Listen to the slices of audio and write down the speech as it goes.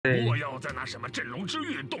莫要再拿什么镇龙之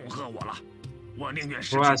玉恫吓我了，我宁愿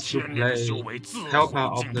失 for 去 us to 千年的修 play 为，自毁 Kalpa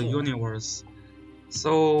of 净 the 土。 Universe.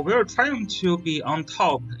 So we're trying to be on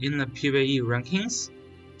top in the PVE rankings.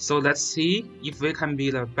 So let's see if we can be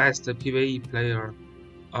the best PVE player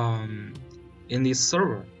in this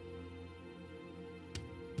server.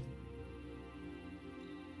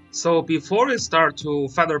 So before we start to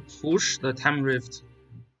further push the time rift,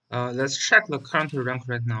 let's check the current rank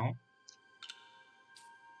right now.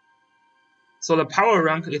 So the power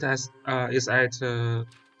rank it has is at 30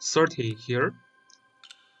 here.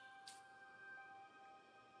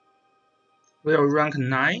 We are rank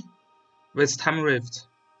 9 with time rift.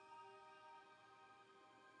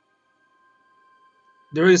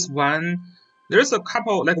 There is a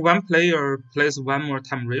couple, like one player plays one more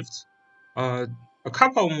time rift. A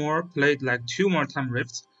couple more played like 2 more time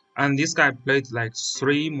rifts, and this guy played like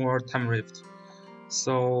 3 more time rifts.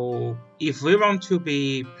 So if we want to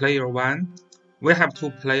be player 1, we have to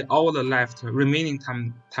play all the remaining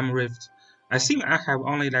time rift. I think I have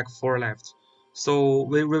only like 4 left. So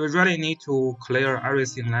we really need to clear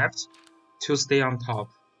everything left to stay on top.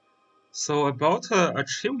 So about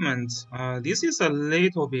achievement, this is a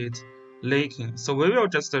little bit lacking. So we will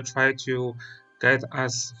just try to get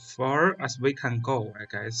as far as we can go, I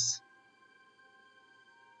guess.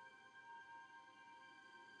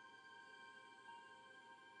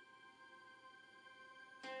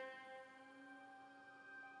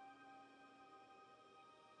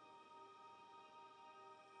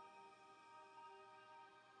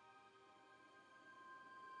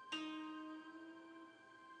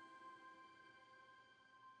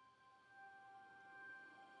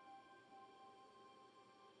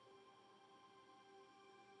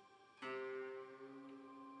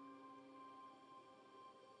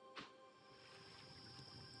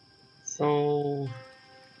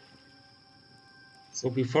 So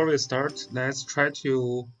before we start, let's try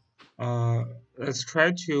to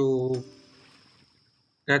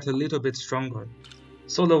get a little bit stronger.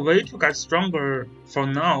 So the way to get stronger for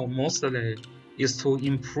now mostly is to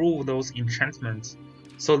improve those enchantments.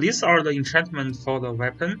 So these are the enchantments for the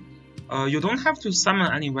weapon. You don't have to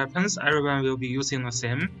summon any weapons, everyone will be using the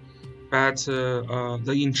same. But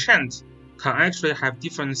the enchant can actually have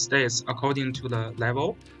different states according to the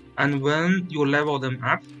level. And when you level them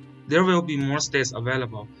up, there will be more states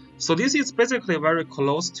available. So this is basically very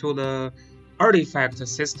close to the artifact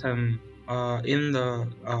system in the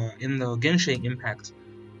Genshin Impact.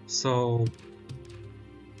 So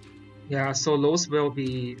yeah, so those will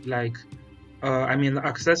be like the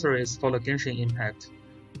accessories for the Genshin Impact.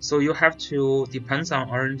 So you have to depends on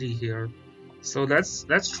RNG here. So let's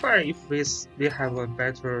try if we have a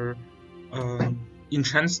better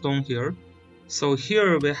enchant stone here. So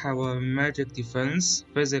here we have a magic defense,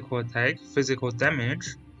 physical attack, physical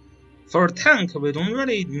damage. For a tank, we don't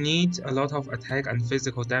really need a lot of attack and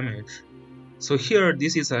physical damage. So here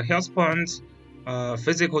this is a health point,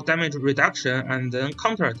 physical damage reduction, and then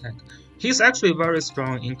counter attack. He's actually very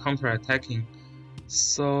strong in counter attacking.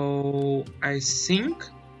 So I think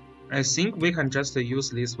we can just use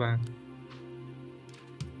this one.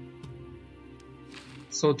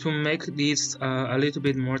 So to make this a little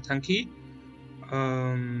bit more tanky,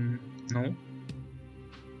 no.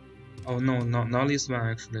 Oh no, not this one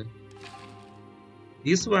actually.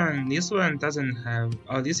 This one doesn't have.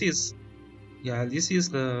 Oh, this is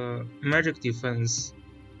the magic defense.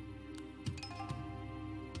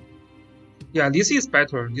 Yeah, this is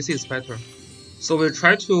better. So we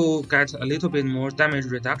try to get a little bit more damage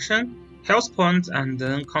reduction, health points, and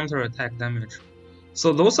then counter attack damage.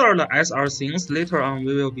 So those are the SR things. Later on,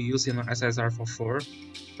 we will be using the SSR for 4.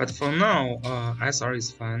 But for now, SR is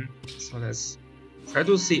fine. So let's try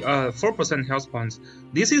to see 4% health points.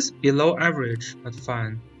 This is below average, but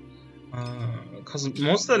fine. Because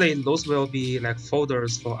mostly those will be like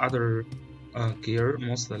folders for other gear,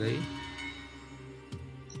 mostly.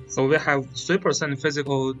 So we have 3%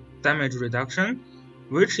 physical damage reduction,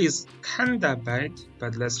 which is kinda bad,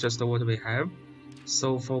 but that's just what we have.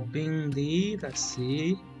 So for Bing Li, let's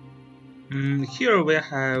see. Here we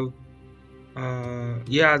have,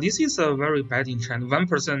 yeah, this is a very bad enchant.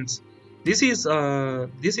 1%. This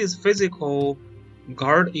is physical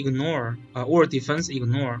guard ignore or defense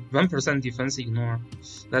ignore. 1% defense ignore.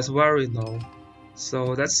 That's very low.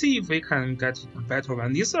 So let's see if we can get a better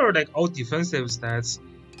one. These are like all defensive stats,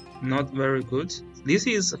 not very good. This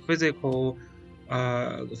is physical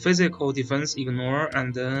defense ignore,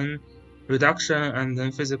 and then reduction, and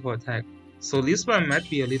then physical attack. So this one might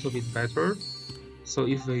be a little bit better. So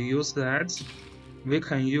if we use that, we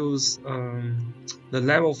can use the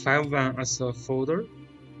level 5 one as a folder.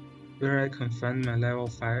 where I can find my level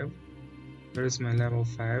 5. Where is my level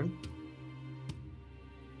 5?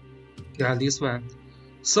 Yeah, this one.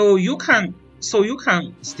 So you can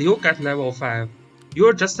still get level 5.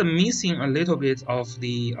 You're just missing a little bit of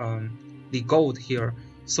the gold here.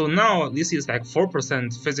 So now this is like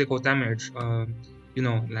 4% physical damage. You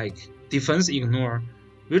know, like defense ignore,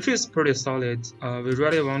 which is pretty solid. We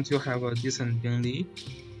really want to have a decent build.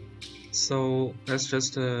 So let's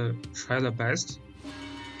just try the best.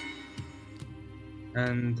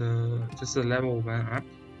 And just a level 1 up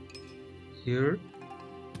here.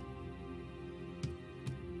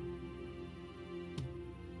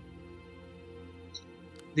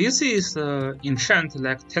 This is enchant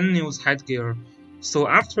like 10 news headgear. So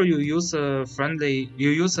after you use a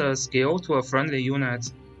skill to a friendly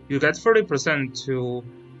unit, you get 30% to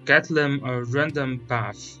get them a random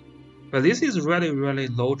buff. But this is really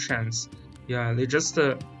low chance. Yeah, they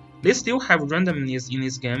still have randomness in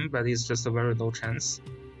this game, but it's just a very low chance.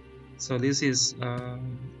 So this is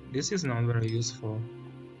not very useful.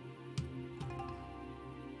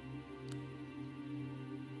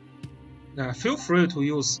 Yeah, feel free to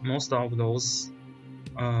use most of those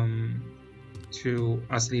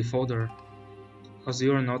as the folder, because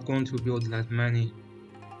you are not going to build that many.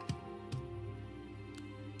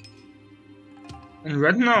 And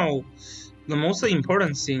right now, the most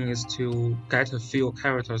important thing is to get a few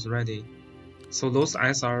characters ready. So those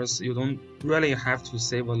SRs, you don't really have to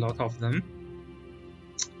save a lot of them.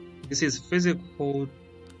 This is physical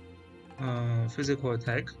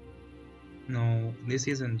attack. No, this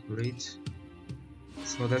isn't great.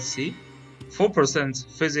 So let's see. 4%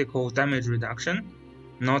 physical damage reduction.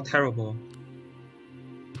 Not terrible.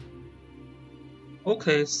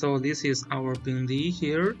 Okay, so this is our Bindi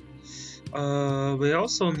here. We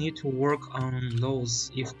also need to work on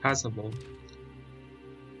those if possible.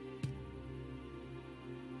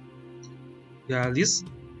 Yeah, this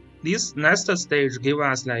next stage give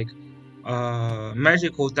us like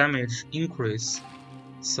magical damage increase,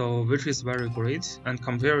 so which is very great. And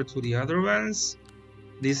compared to the other ones,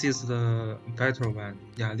 this is the better one.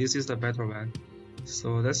 Yeah, this is the better one.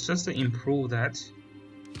 So let's just improve that.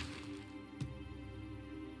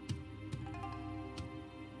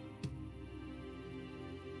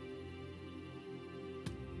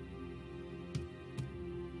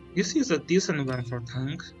 This is a decent one for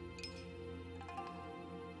tank.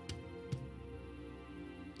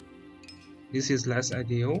 This is less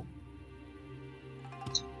ideal.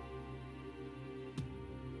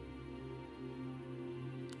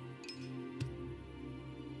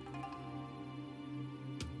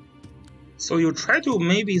 So you try to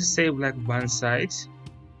maybe save like one side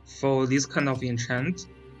for this kind of enchant.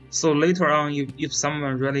 So later on, if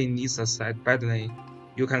someone really needs a side badly,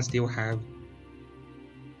 you can still have.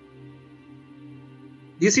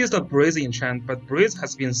 This is the Breeze enchant, but Breeze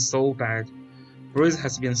has been so bad. Breeze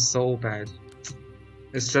has been so bad.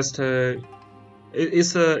 It's just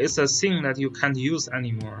it's a thing that you can't use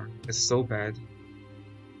anymore. It's so bad.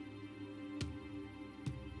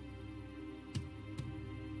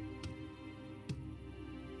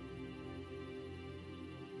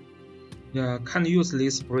 Yeah, can't use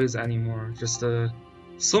this Breeze anymore. Just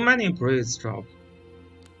so many Breeze drop.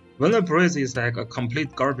 When the Breeze is like a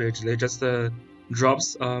complete garbage, they just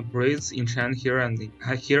drops Breeze enchant here and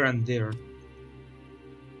there.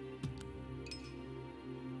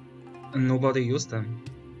 And nobody used them.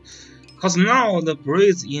 Cause now the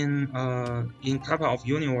Breeze in Kalpa of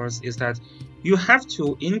Universe is that you have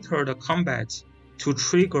to enter the combat to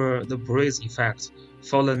trigger the Breeze effect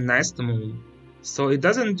for the next move. So it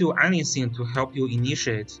doesn't do anything to help you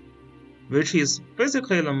initiate, which is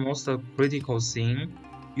basically the most critical thing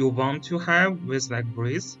you want to have with like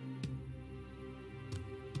Breeze.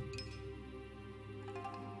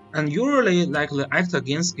 And usually like the act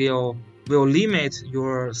again skill will limit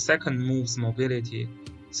your second move's mobility.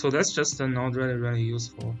 So that's just not really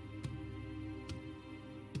useful.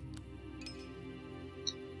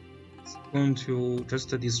 It's going to just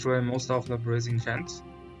destroy most of the Breeze enchant.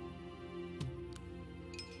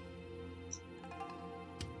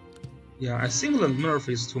 Yeah, I think the nerf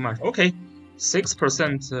is too much. Okay,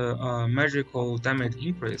 6% magical damage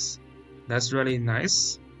increase. That's really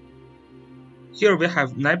nice. Here we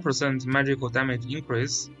have 9% magical damage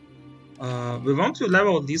increase. We want to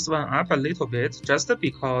level this one up a little bit, just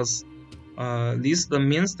because the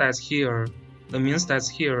main stats here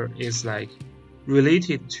is like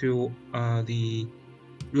related to the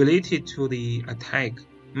attack,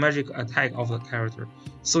 magic attack of the character.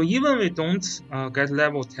 So even we don't get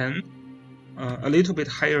level 10, a little bit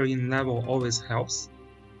higher in level always helps.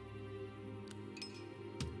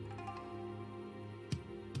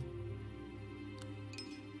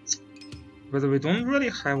 but we don't really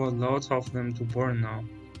have a lot of them to burn now.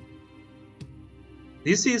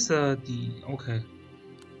 This is the okay,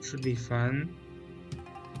 should be fun.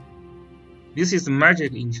 This is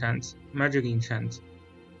magic enchant.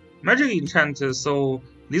 So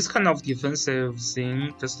this kind of defensive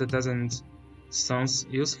thing just doesn't sound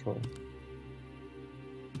useful.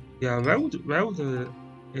 Yeah, why would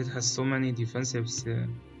it has so many defensive stats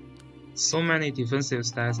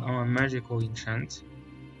on a magical enchant?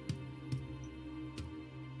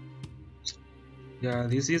 Yeah,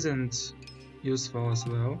 this isn't useful as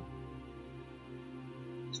well.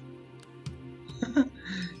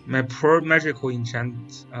 My poor magical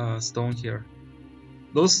enchant stone here.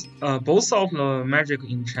 Those both of the magic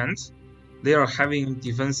enchants, they are having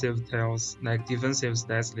defensive tails, like defensive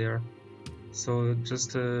stats there. So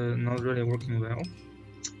just not really working well.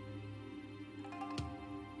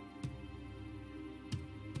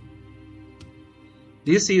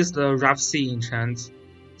 This is the Rough Sea enchant.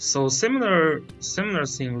 So similar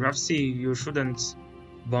thing. Rough Sea, you shouldn't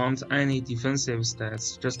want any defensive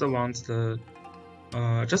stats. Just want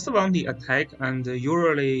the attack, and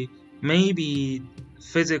usually maybe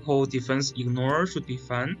physical defense ignore should be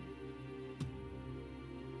fun.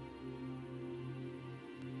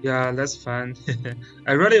 Yeah, that's fun.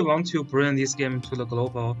 I really want to bring this game to the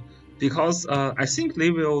global because I think they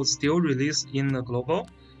will still release in the global,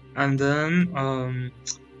 and then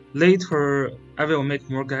later I will make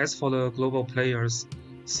more guides for the global players,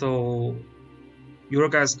 so your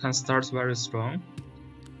guys can start very strong.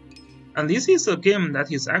 And this is a game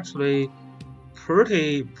that is actually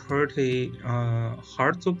pretty hard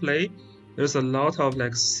to play. There's a lot of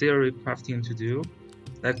like theory crafting to do,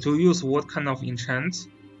 like to use what kind of enchant,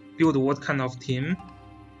 build what kind of team.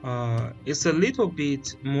 It's a little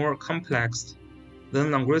bit more complex than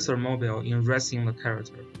Langracer Mobile in raising the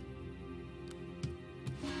character.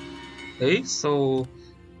 Okay, so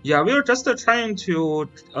yeah, we're just trying to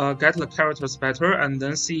get the characters better and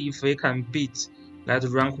then see if we can beat that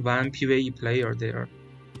rank 1 PVE player there.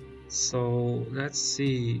 So let's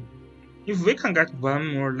see. If we can get one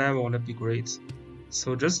more level, that'd be great.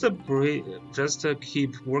 So just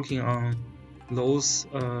keep working on those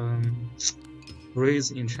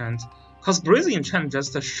Breeze enchant. Cause Breeze enchant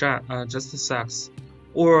just sucks.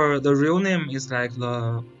 Or the real name is like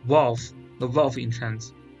the Wolf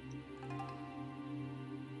enchant.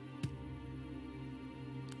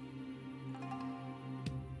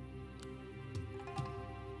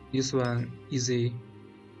 This one easy.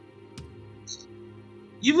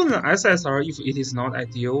 Even the SSR, if it is not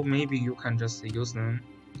ideal, maybe you can just use them.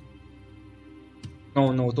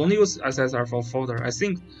 No, don't use SSR for folder. I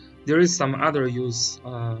think there is some other use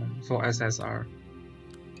for SSR.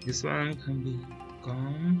 This one can be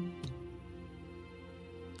gone.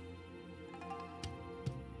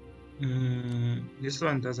 This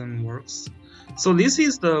one doesn't work. So this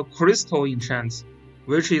is the crystal enchant,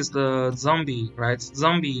 which is the zombie, right?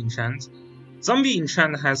 Zombie enchant. Zombie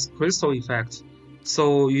enchant has crystal effect,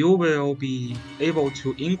 so you will be able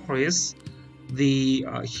to increase the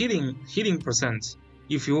healing percent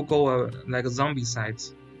if you go like a zombie side.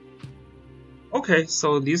 Okay,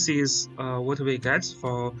 so this is what we get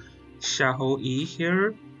for Xiahou Yi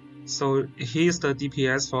here. So here's the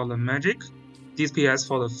DPS for the magic, DPS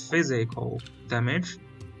for the physical damage,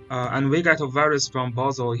 and we get a very strong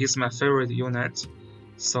Bozo. He's my favorite unit.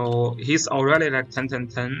 So he's already like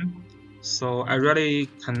 10-10-10. So I really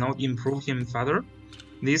cannot improve him further.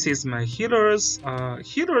 This is my healers.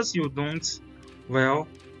 Healers you don't, well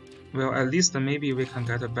at least maybe we can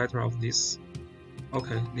get a better of this.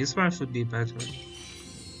 Okay, this one should be better.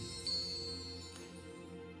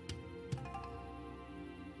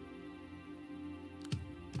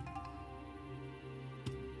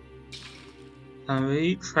 And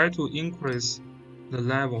we try to increase the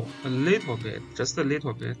level a little bit, just a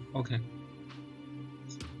little bit. Okay,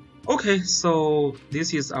 so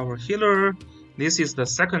this is our healer. This is the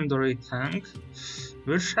secondary tank,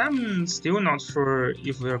 which I'm still not sure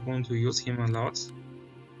if we are going to use him a lot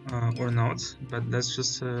or not, but let's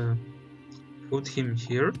just put him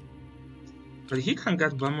here. But he can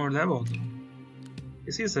get one more level though.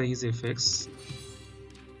 This is an easy fix.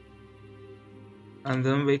 And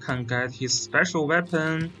then we can get his special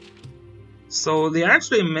weapon. So they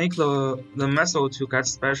actually make the method to get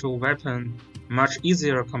special weapon much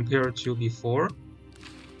easier compared to before.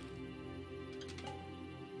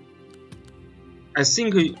 I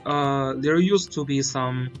think there used to be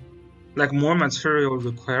some like more material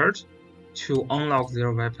required to unlock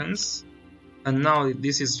their weapons, and now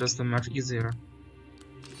this is just much easier.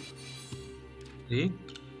 Okay.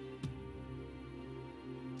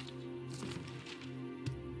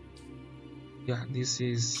 Yeah, this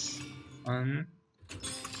is fun.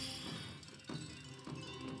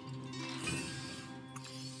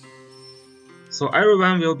 So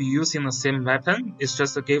everyone will be using the same weapon. It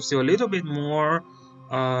just gives you a little bit more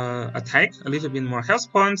attack, a little bit more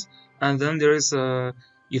health points, and then there is a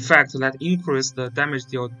effect that increase the damage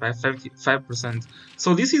dealt by 55%.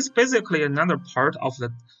 So this is basically another part of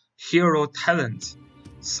the hero talent.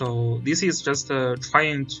 So this is just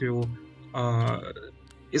trying to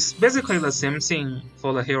it's basically the same thing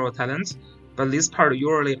for the hero talent, but this part you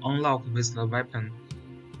already unlock with the weapon.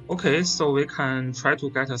 Okay, so we can try to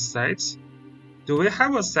get a set. Do we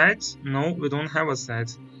have a set? No, we don't have a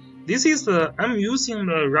set. This is I'm using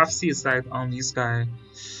the rough sea set on this guy,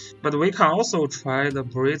 but we can also try the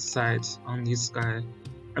breeze set on this guy.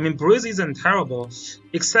 I mean, breeze isn't terrible,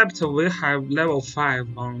 except we have level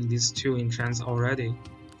 5 on these two enchants already,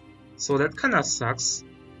 so that kind of sucks.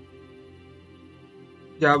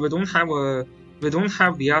 Yeah, we don't have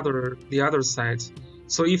the other side.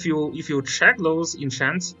 So if you check those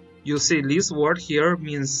enchants, you see this word here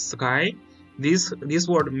means sky. This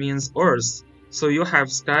word means earth. So you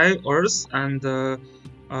have sky, earth, and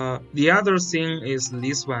the other thing is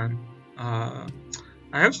this one. I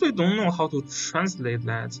actually don't know how to translate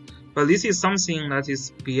that, but this is something that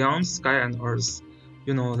is beyond sky and earth.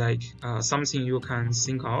 You know, like something you can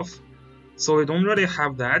think of. So we don't really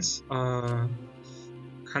have that.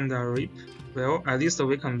 Kinda rip. Well, at least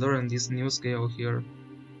we can learn this new skill here.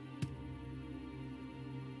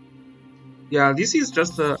 Yeah, this is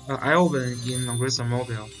just an Elven in Aggressor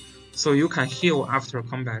Mobile, so you can heal after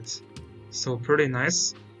combat. So pretty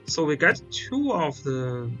nice. So we get two of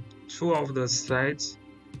the side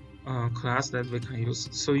class that we can use.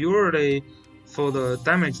 So usually for the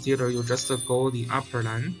damage dealer, you just go the upper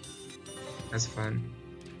line. That's fine.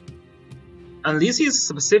 And this is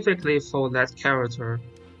specifically for that character.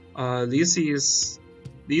 This is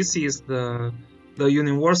the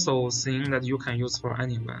universal thing that you can use for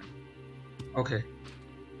anyone. Okay.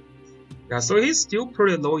 Yeah, so he's still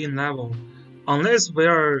pretty low in level, unless we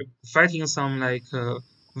are fighting some like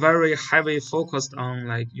very heavy focused on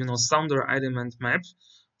like Thunder element map.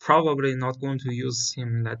 Probably not going to use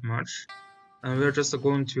him that much, and we're just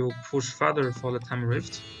going to push further for the Time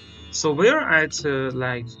Rift. So we're at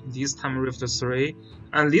like this Time Rift 3,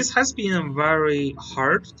 and this has been a very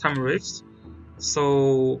hard Time Rift.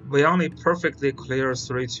 So we only perfectly clear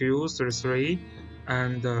 3-2, 3-3,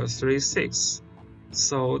 and 3-6.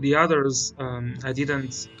 So the others I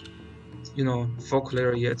didn't full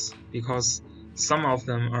clear yet, because some of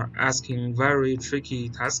them are asking very tricky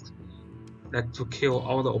tasks, like to kill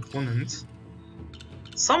all the opponents.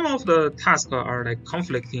 Some of the tasks are like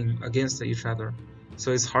conflicting against each other,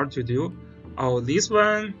 so it's hard to do. Oh, this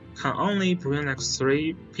one can only bring like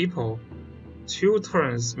 3 people, 2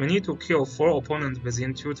 turns. We need to kill 4 opponents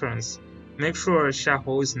within 2 turns. Make sure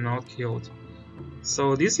Xiahou is not killed.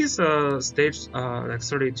 So this is a stage like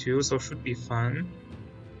 32, so should be fun.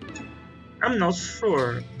 I'm not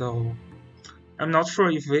sure though. I'm not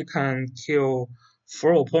sure if we can kill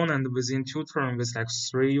 4 opponents within 2 turns with like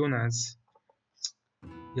 3 units.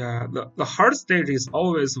 Yeah, the hard stage is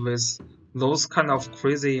always with those kind of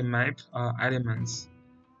crazy map elements.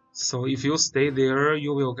 So if you stay there,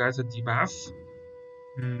 you will get a debuff.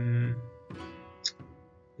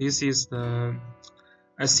 This is the...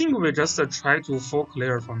 I think we just try to full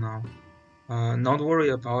clear for now. Not worry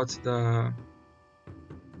about the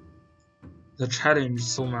challenge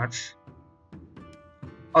so much.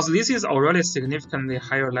 Also, this is already significantly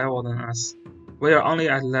higher level than us. We are only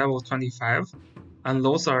at level 25, and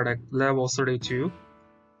those are like level 32.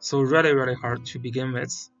 So really hard to begin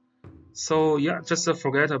with. So yeah, just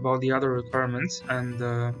forget about the other requirements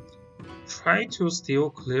and try to still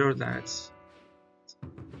clear that.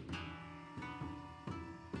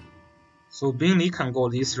 So Bing Li can go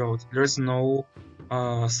this road. There's no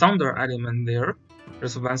Thunder element there.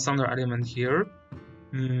 There's one Thunder element here.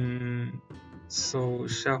 So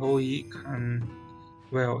Xiahou Yi can...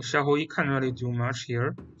 Well, Xiahou Yi can't really do much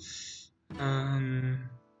here.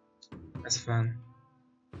 That's fun.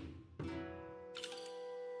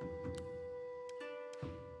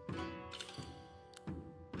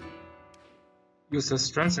 Use the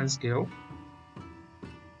strengthen skill.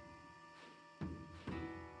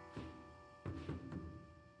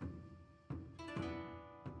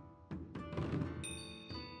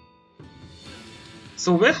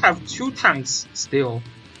 So we have 2 tanks still.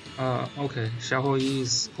 Okay, Xiahou Yi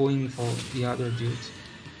is going for the other dude.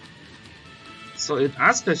 So it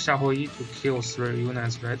asked Xiahou Yi to kill 3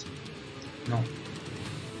 units, right? No.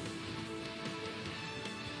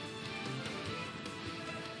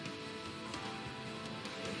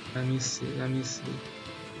 Let me see.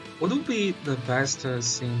 What would be the best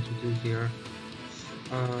thing to do here?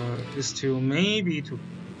 Is to maybe to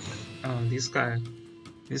this guy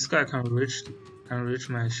can reach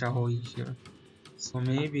my Xiaohui here, so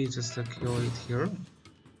maybe just kill it here.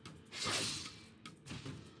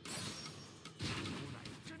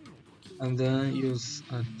 And then use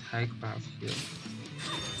a tag buff here.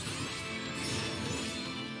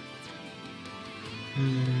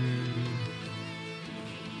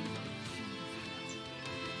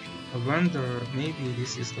 I wonder, maybe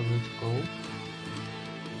this is the way to go.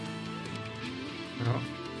 Well,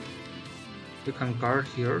 we can guard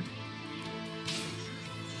here.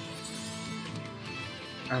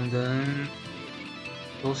 And then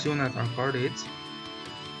those units are guarded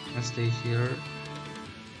and stay here.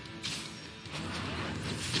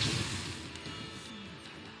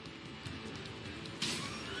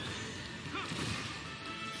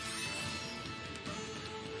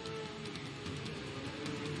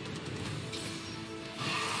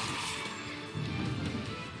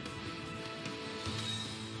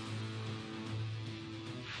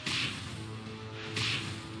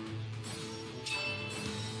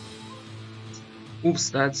 Oops,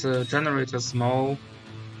 that generates a small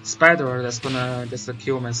spider that's gonna just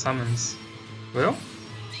kill my summons. Well,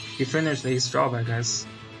 he finished his job, I guess.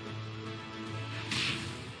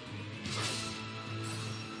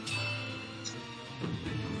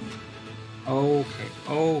 Okay.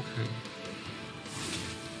 Oh,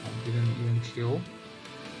 didn't even kill.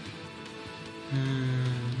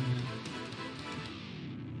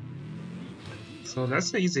 So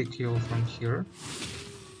that's an easy kill from here.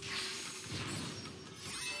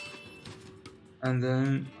 And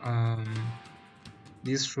then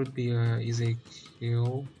this should be an easy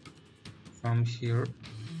kill from here.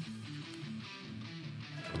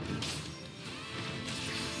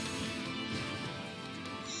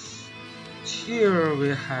 Here we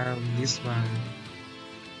have this one.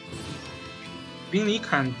 Bingli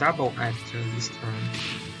can double act this turn.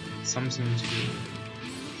 Something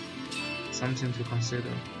to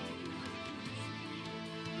consider.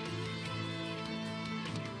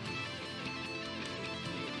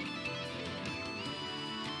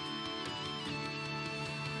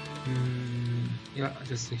 Yeah,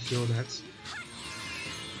 just to heal that.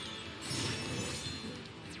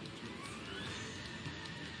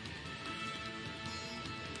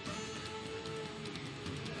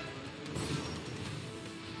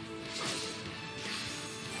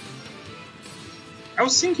 I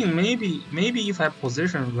was thinking maybe if I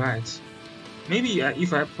position right, I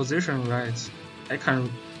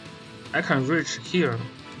can reach here.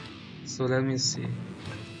 So let me see.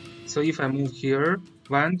 So if I move here,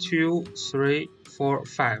 1, 2, 3, 4,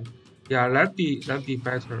 5. Yeah, that'd be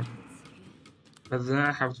better. But then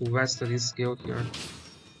I have to waste this skill here.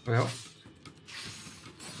 Well.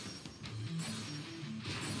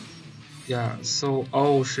 Yeah, so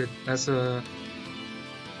oh shit, that's a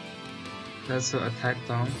attack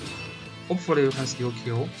down. Hopefully you can still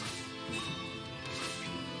kill.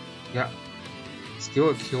 Yeah. Still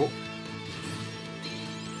a kill.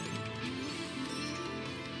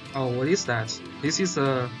 Oh, what is that? This is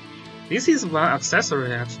one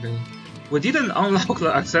accessory actually. We didn't unlock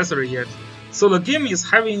the accessory yet. So the game is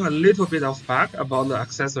having a little bit of bug about the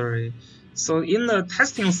accessory. So in the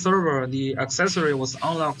testing server, the accessory was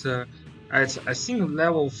unlocked at I think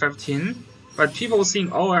level 15. But people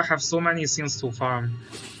think, oh, I have so many things to farm.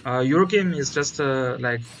 Your game is just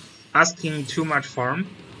like asking too much farm,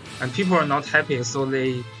 and people are not happy. So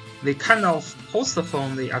they kind of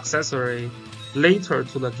postpone the accessory later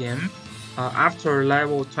to the game after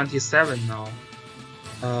level 27 now.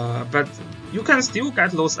 But you can still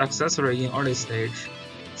get those accessories in early stage,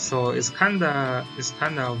 so it's kinda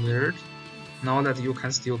weird now that you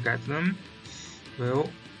can still get them. Well,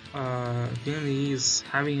 Bingli is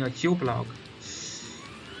having a heal block.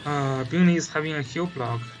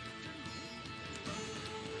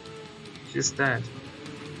 She's dead.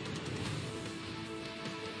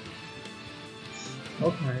 How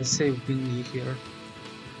can I save Bingli here?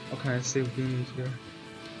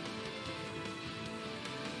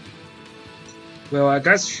 Well, I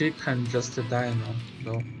guess she can just die now,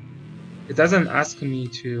 though. It doesn't ask me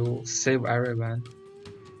to save everyone.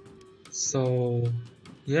 So,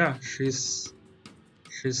 yeah, she's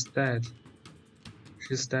dead.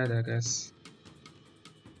 She's dead, I guess.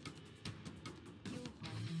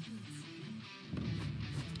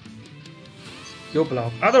 Heal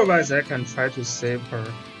block. Otherwise, I can try to save her.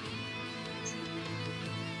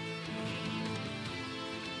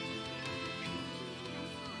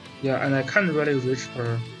 Yeah, and I can't really reach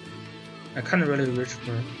her.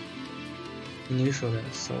 initially.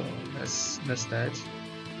 So that's that.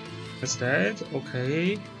 That's that.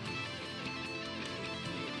 Okay.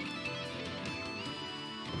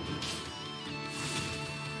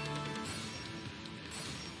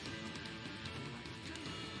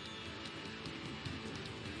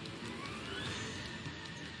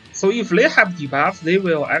 So if they have debuff, they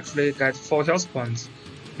will actually get 4 health points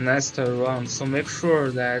next round. So make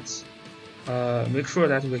sure that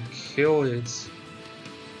we kill it.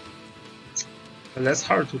 But that's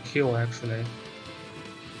hard to kill actually.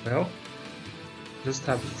 Well, just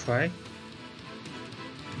have to try.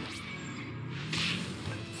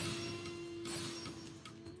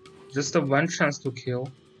 Just a one chance to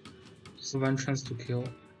kill. Just one chance to kill.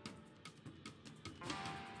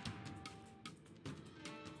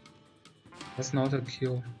 That's not a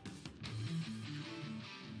kill.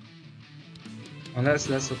 Unless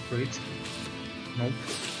that's a crit. Nope.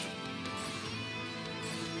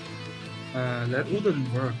 That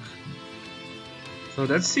wouldn't work. So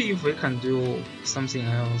let's see if we can do something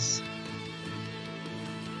else.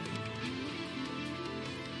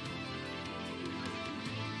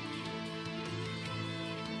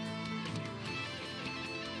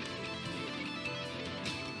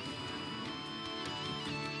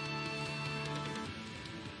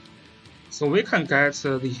 So we can get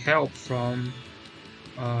the help from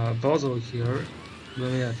Bozo here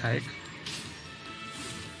when we attack.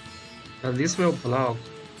 But this will block.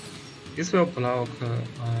 This will block the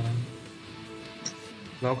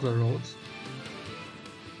road.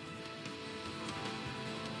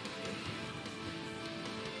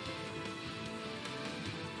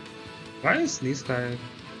 Why is this guy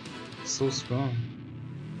so strong?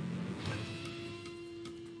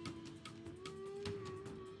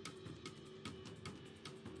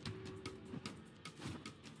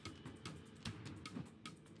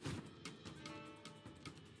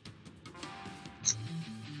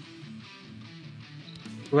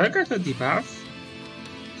 Do I get a debuff?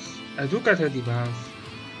 I do get a debuff.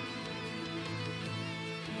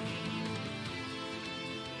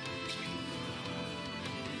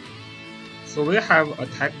 So we have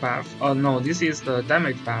attack buff. Oh no, this is the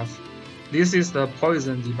damage buff. This is the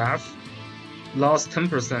poison debuff. Lost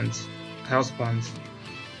 10% health points.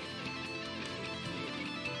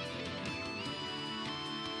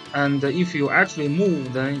 And if you actually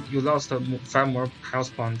move, then you lost 5 more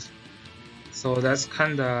health points. So that's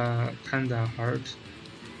kinda hard.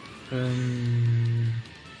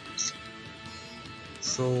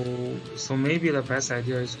 So maybe the best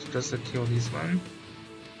idea is to just kill this one.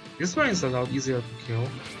 This one is a lot easier to kill.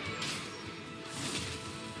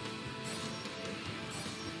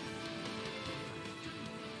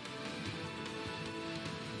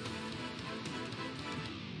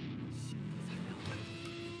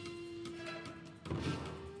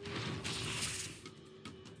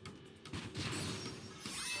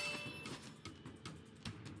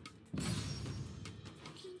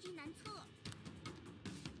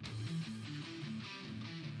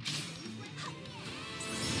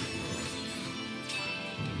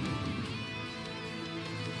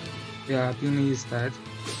 Yeah, Bingli is dead.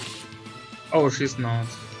 Oh, she's not.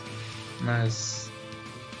 Nice.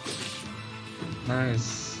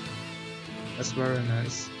 Nice. That's very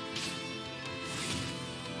nice.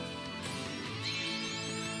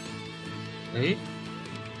 Okay.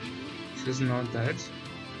 She's not dead.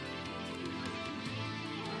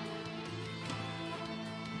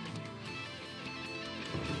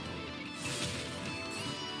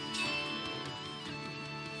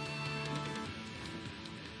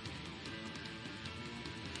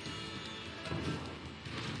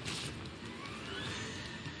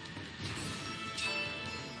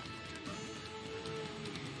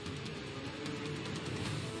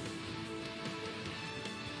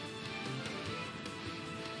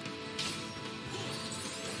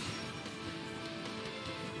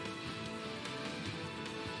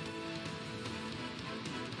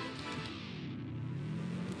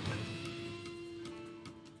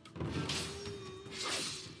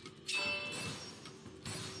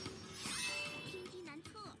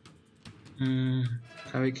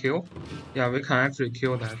 Can we kill? Yeah, we can actually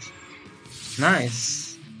kill that.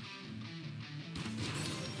 Nice.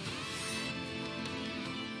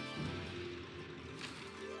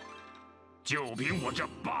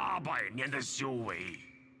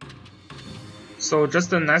 So just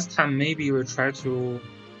the next time, maybe we try to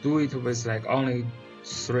do it with like only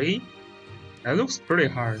 3. That looks pretty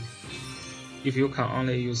hard. If you can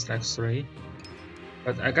only use like 3,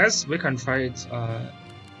 but I guess we can try it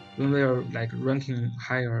when we are like ranking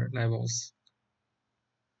higher levels.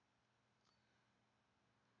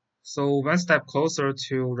 So one step closer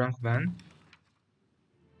to rank 1.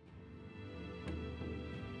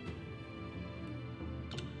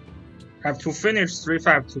 Have to finish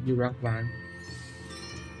 3-5 to be rank 1.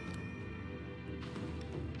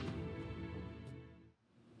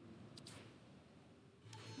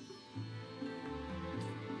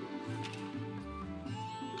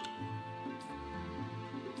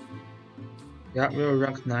 Yeah, we're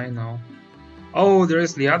rank 9 now. Oh, there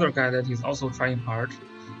is the other guy that is also trying hard.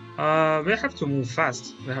 We have to move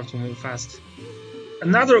fast. We have to move fast.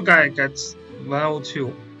 Another guy gets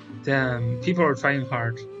 102. Damn, people are trying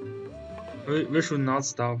hard. We should not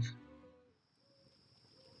stop.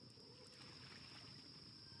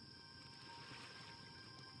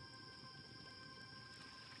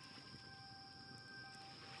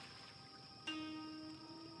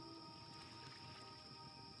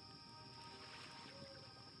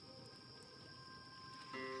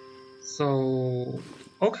 So,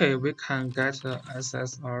 okay, we can get a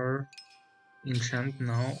SSR enchant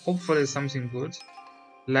now. Hopefully something good.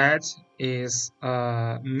 That is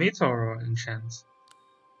a meteor enchant.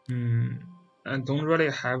 I don't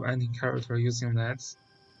really have any character using that.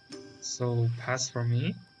 So pass for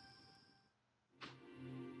me.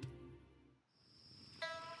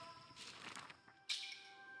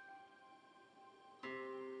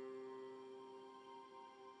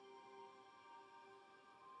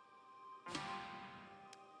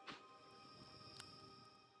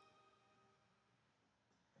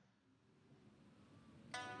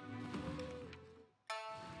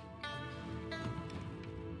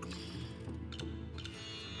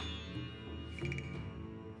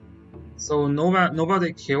 So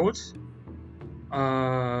nobody killed.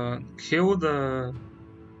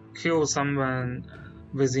 Kill someone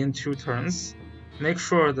within 2 turns. Make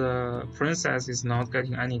sure the princess is not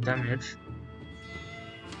getting any damage.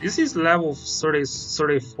 This is level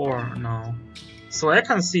 34 now. So I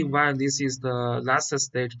can see why this is the last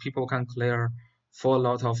stage people can clear for a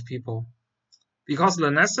lot of people. Because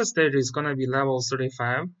the next stage is gonna be level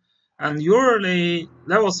 35. And usually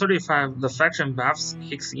level 35 the faction buffs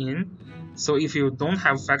kicks in. So if you don't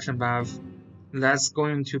have faction buff, that's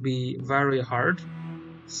going to be very hard.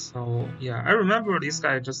 So yeah, I remember this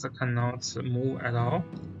guy just cannot move at all.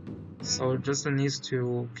 So just needs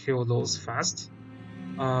to kill those fast.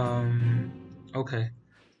 Okay.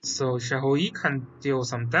 So Xiaohui can deal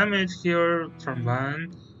some damage here, turn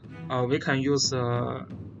 1. We can use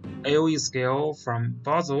AoE skill from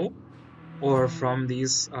Basil or from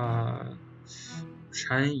this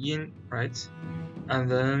Chen Yin, right? And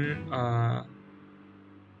then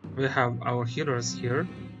we have our healers here.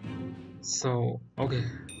 So okay,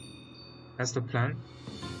 that's the plan.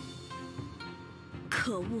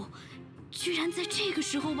 可恶，居然在这个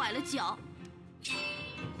时候崴了脚。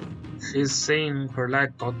 She's saying her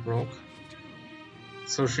leg got broke,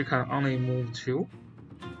 so she can only move 2.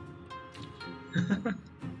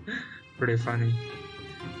 Pretty funny.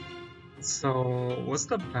 So what's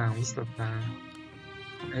the plan?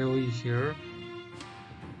 AoE here.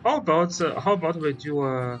 How about we do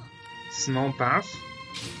a small buff?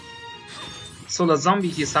 So the zombie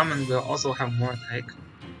he summoned will also have more attack.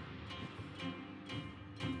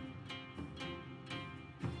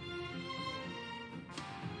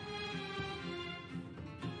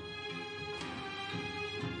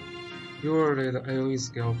 Usually the AoE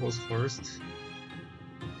skill goes first.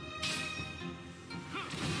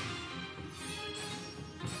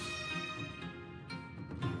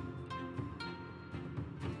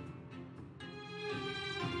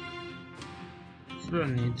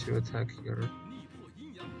 Shouldn't need to attack here.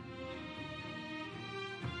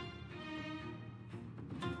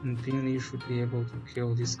 And Bingley should be able to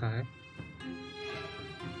kill this guy.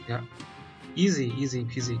 Yeah, easy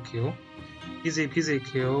peasy kill. Easy peasy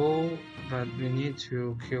kill, but we need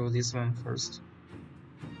to kill this one first.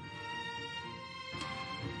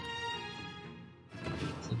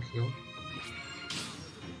 It's a kill.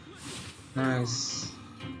 Nice.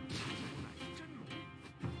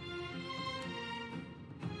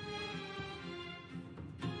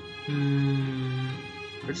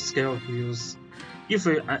 Which skill to use? If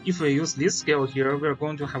we use this skill here, we're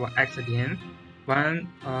going to have an act again. 1,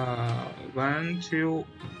 2,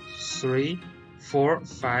 3, 4,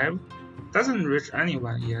 5. Doesn't reach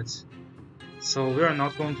anyone yet, so we are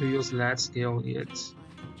not going to use that skill yet.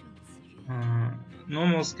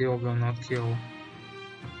 Normal skill will not kill.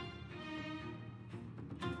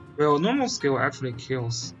 Well, normal skill actually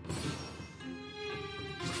kills,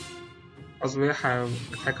 as we have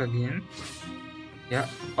attack again. Yeah.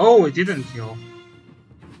 Oh, it didn't kill.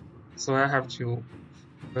 So I have to.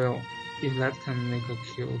 Well, if that can make a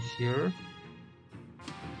kill here.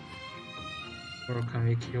 Or can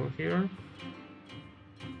we kill here?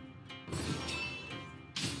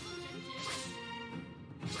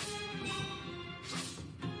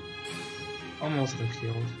 Almost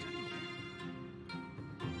killed.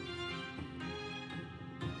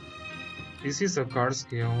 This is a guard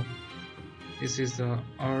skill. This is the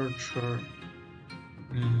archer.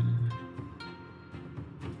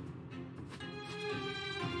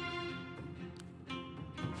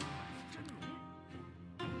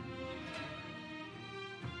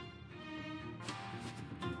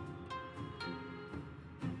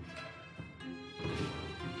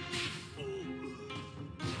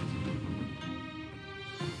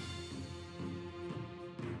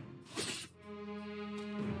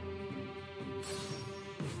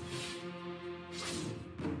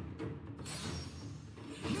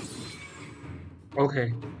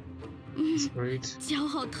 Okay, that's great. 脚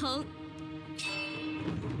好疼。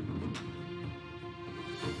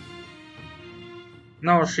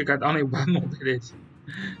 Now she got only one mobility.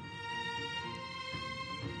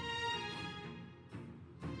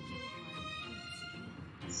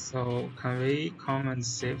 So can we come and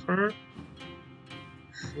save her?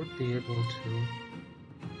 Should be able to.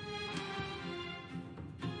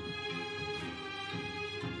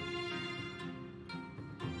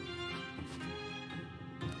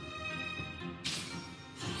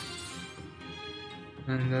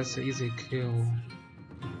 And that's an easy kill.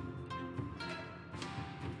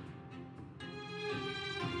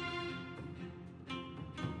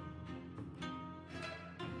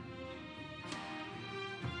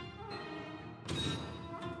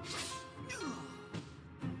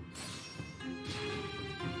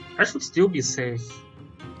 I should still be safe.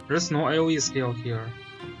 There's no AoE skill here.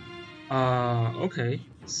 Okay,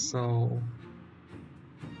 so...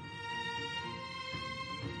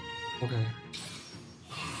 Okay.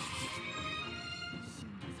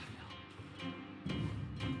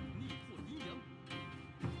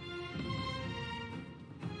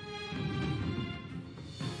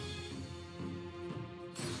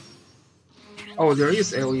 Oh, there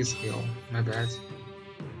is AoE skill. My bad.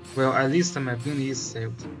 Well, at least my build is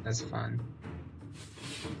saved. That's fine.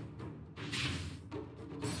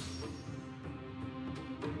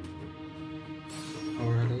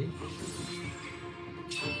 Already.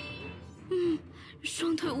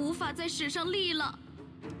 双腿无法在石上立了。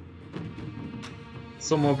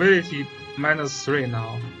 So mobility -3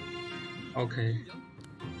 now. Okay.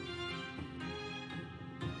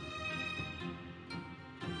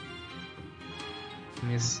 Let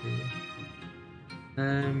me see.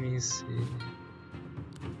 Let me see.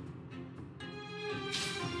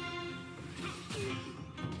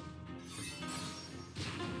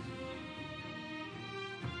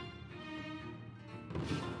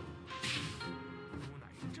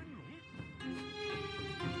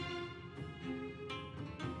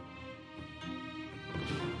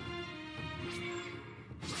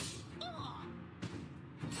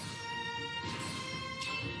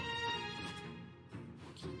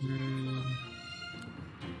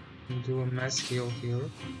 Do a mass heal here.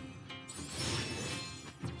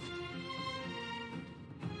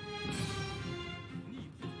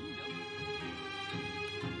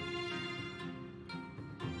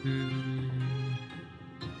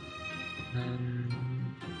 And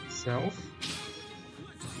self.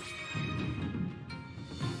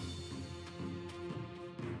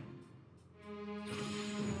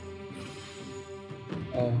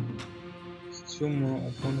 Oh, there's 2 more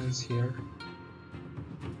opponents here.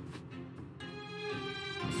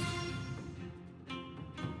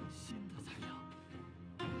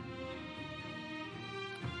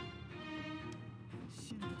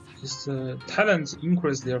 Just talents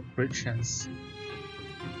increase their crit chance.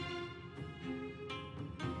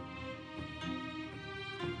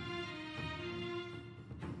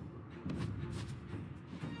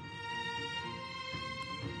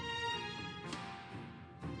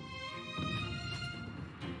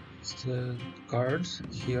 Just guard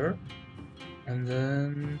here, and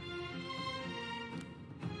then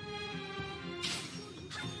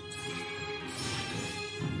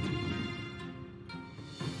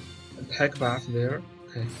attack buff there.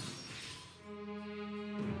 Okay.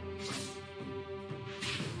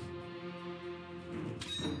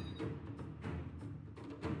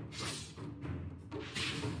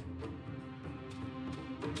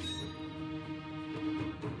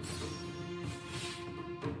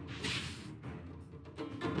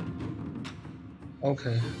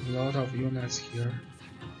 Okay, a lot of units here.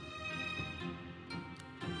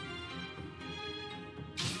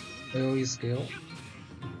 AoE skill.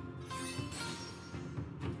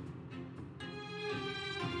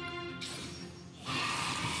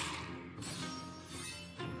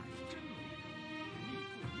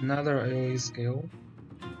 Another AoE skill.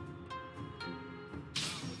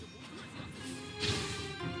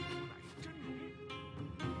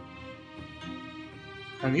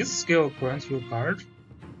 Can this skill grant you guard?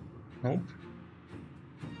 Nope.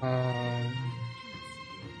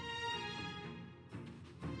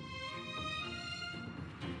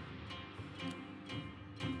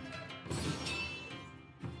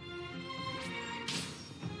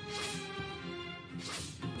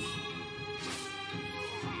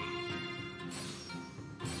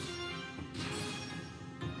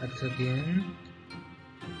 Act again.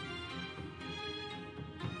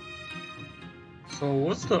 So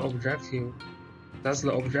what's the objective? Does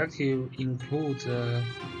the objective include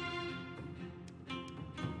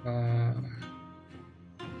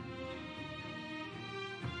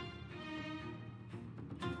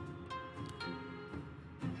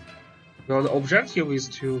well, the objective is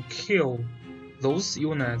to kill those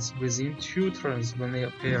units within 2 turns when they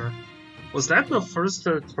appear. Was that the first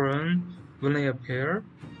turn when they appear?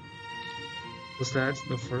 Was that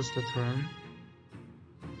the first turn?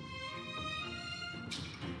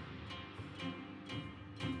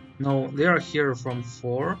 No, they are here from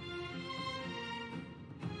 4.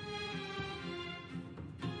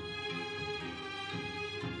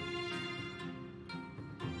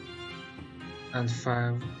 And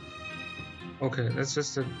 5. Okay, that's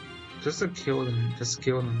just a kill them. Just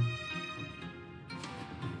kill them.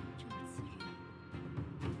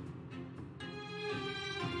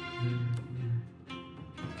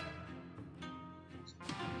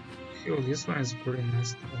 Kill this one is pretty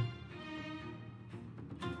nice though.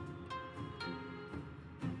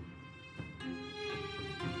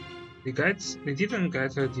 They didn't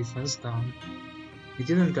get a defense down. We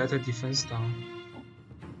didn't get a defense down.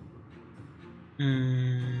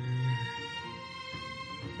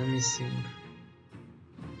 Let me think.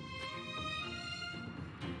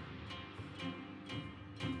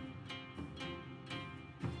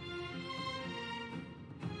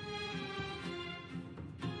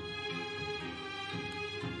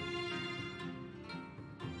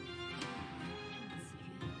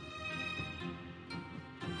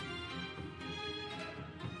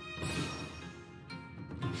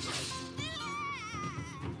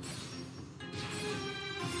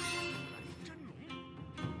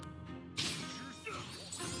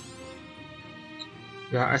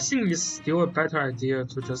 Yeah, I think it's still a better idea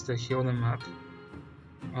to just heal them up,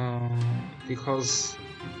 because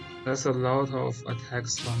there's a lot of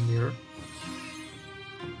attacks from there.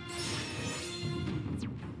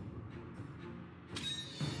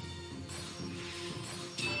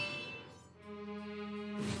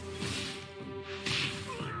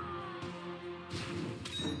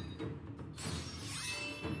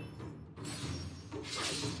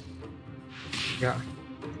 Yeah.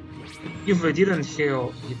 If we didn't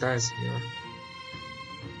heal, he dies here.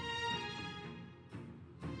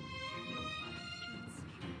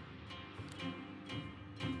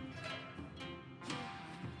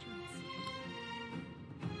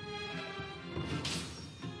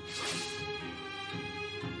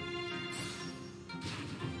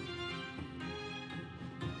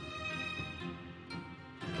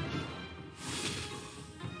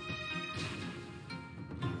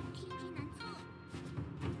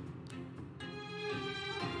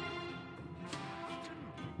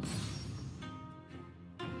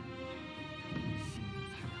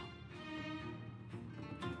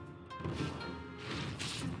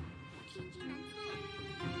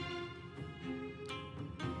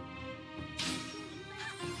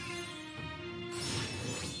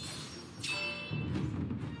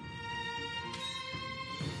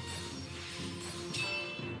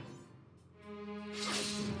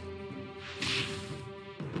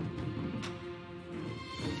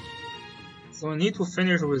 So we need to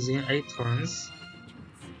finish within 8 turns.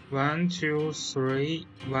 1, 2, 3,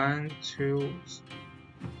 1, 2,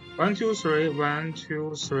 1, 2, 3, 1,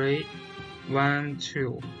 2, 3, 1,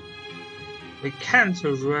 2. We can't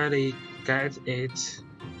really get it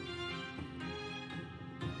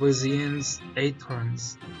within 8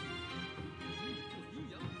 turns.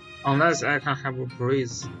 Unless I can have a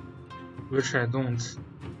breeze, which I don't.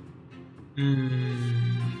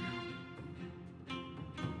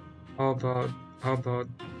 How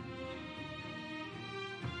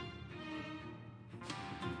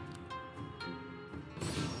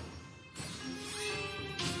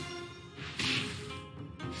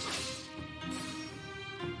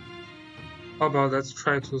about let's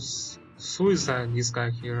try to suicide this guy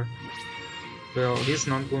here. Well, he's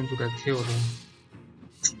not going to get killed.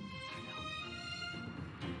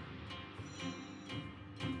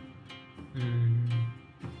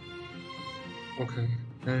 Okay,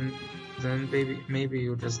 then maybe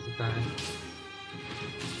you just die.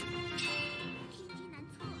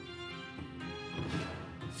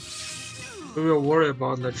 We will worry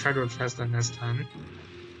about the treasure chest next time.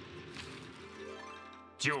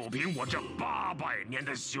 就凭我这800年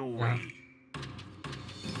的修为。Yeah.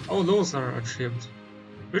 All those are achieved,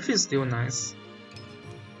 which is still nice.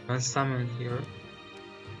 And summon here.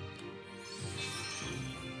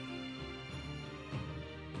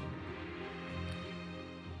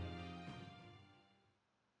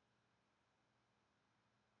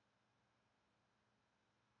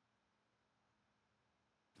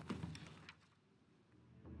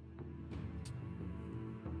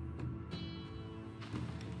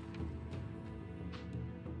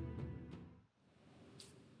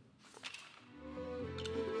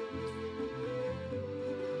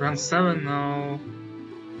 Rank 7 now.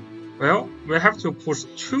 Well, we have to push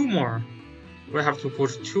 2 more. We have to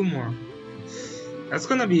push 2 more. That's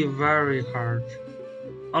gonna be very hard.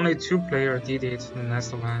 Only 2 players did it in the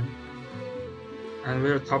next one. And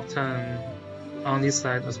we're top 10 on this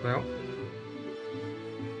side as well.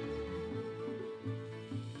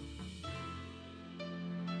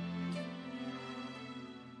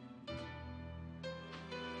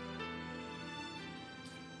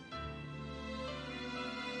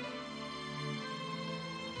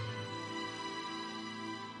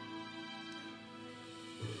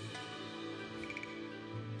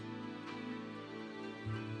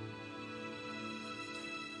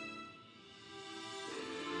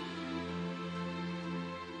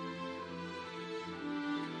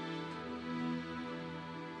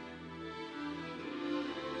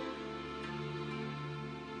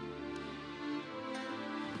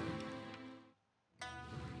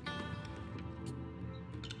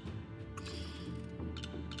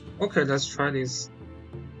 Okay, let's try this.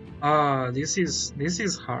 This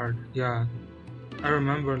is hard. Yeah, I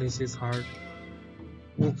remember this is hard.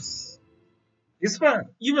 Oops. This one,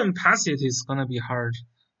 even pass it is gonna be hard.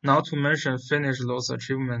 Not to mention finish those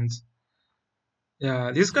achievements.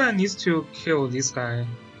 Yeah, this guy needs to kill this guy,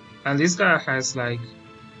 and this guy has like,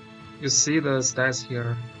 you see the stats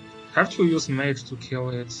here. Have to use mage to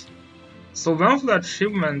kill it. So one of the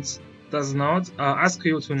achievements does not ask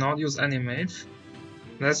you to not use any mage.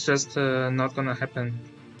 That's just not gonna happen.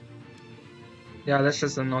 Yeah, that's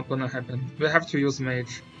just not gonna happen. We have to use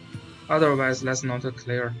mage. Otherwise, that's not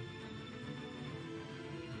clear.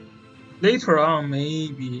 Later on,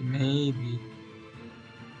 maybe.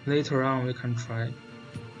 Later on, we can try.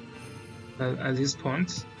 But at this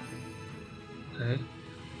point, okay.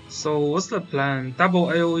 So what's the plan?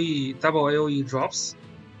 Double AOE drops,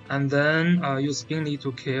 and then use Bingley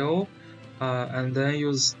to kill, and then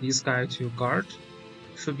use this guy to guard.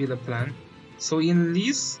 Should be the plan. So in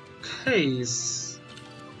this case,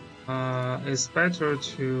 it's better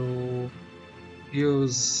to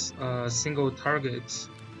use single target.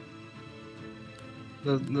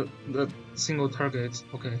 The single target.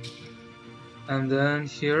 Okay. And then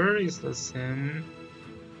here is the same.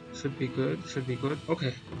 Should be good. Should be good.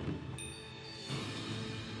 Okay.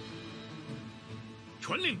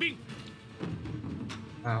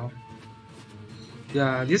 Wow.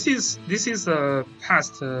 Yeah, this is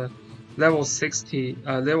past level 60,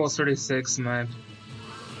 level 36 map.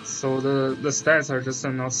 So the stats are just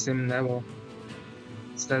not same level.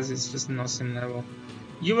 Stats is just not same level.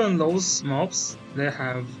 Even those mobs, they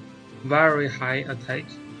have very high attack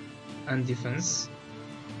and defense.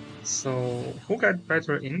 So who got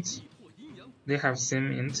better int? They have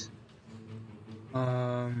same int.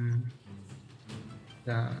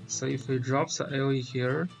 Yeah. So if we drop the AOE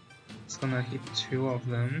here, it's gonna hit 2 of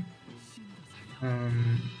them.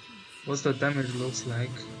 What's the damage looks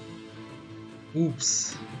like?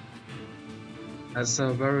 Oops. That's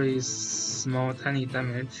a very small, tiny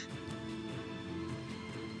damage.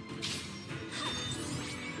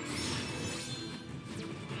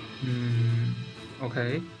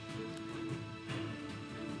 Okay.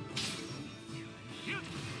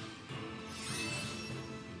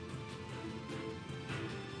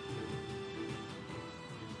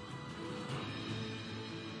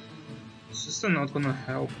 It's just not gonna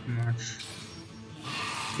help much.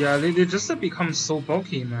 Yeah, they just become so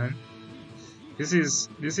bulky, man. This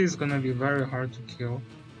is gonna be very hard to kill.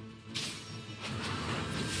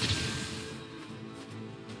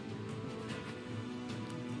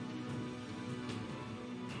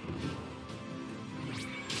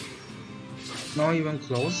 Not even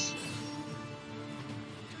close.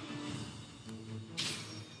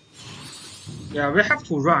 Yeah, we have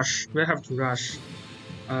to rush. We have to rush.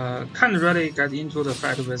 Can't really get into the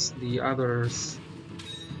fight with the others.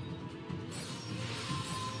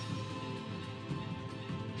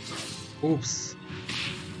 Oops.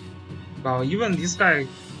 Wow, even this guy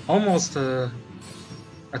almost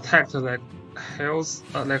attacked like health,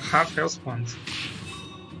 like half health points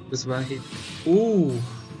with one hit. Ooh,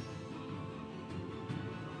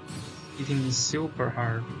 hitting me super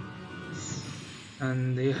hard.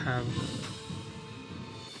 And they have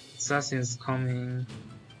assassins coming.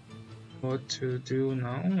 What to do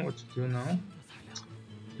now? What to do now?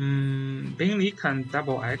 Bingley can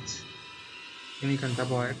double act. Bingley can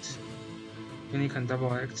double act. Bingley can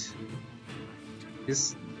double act.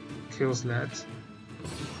 This kills that.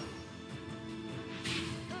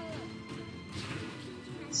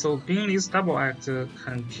 So Bingley's double act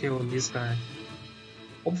can kill this guy.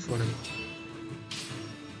 Hopefully.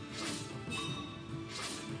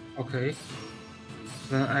 Okay.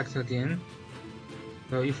 Then act again.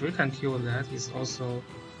 So if we can kill that, it's also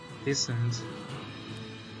decent.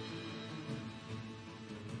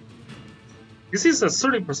 This is a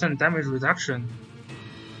 30% damage reduction.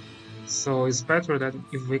 So it's better that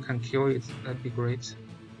if we can kill it, that'd be great.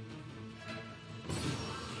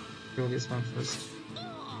 Kill this one first.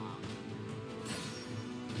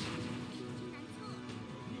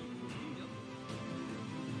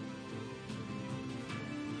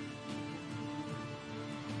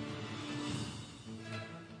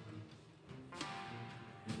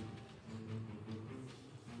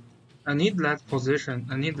 I need that position,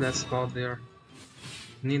 I need that spot there.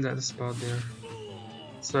 I need that spot there.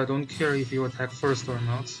 So I don't care if you attack first or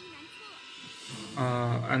not.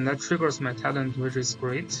 And that triggers my talent, which is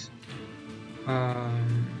great.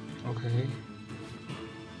 Okay.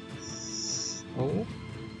 So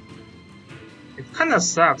it kinda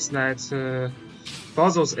sucks that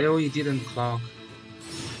Bozzo's AoE didn't clock.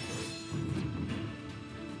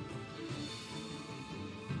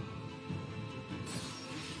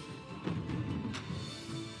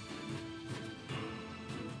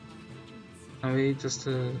 Can we just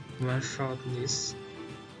one-shot this?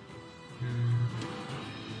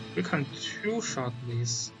 We can two-shot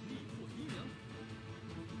this.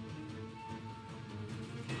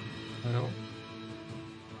 Well,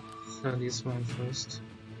 try this one first.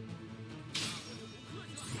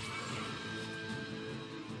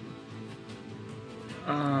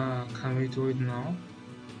 Can we do it now?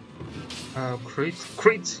 Crit?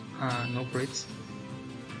 No crit.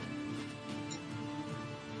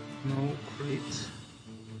 No crit.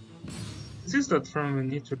 This is the turn we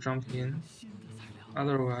need to jump in.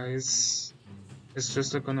 Otherwise, it's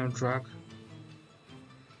just gonna drag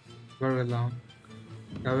very long.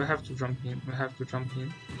 Yeah, we have to jump in. We have to jump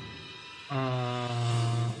in.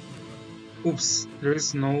 Oops,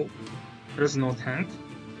 there's no tank.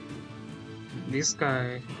 This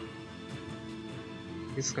guy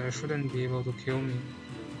shouldn't be able to kill me.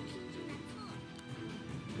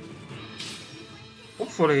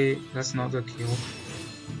 Hopefully that's not a kill.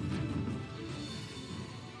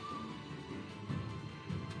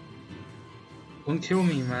 Don't kill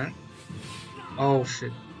me, man. Oh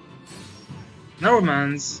shit. Never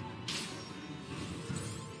mind.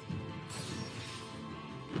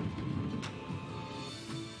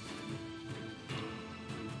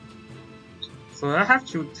 So I have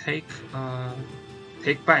to take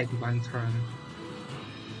back one turn.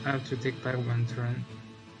 I have to take back one turn.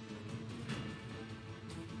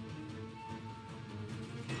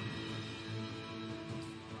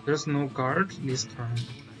 There's no guard this turn.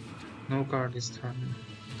 No guard this turn.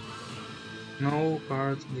 No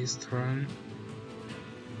guard this turn.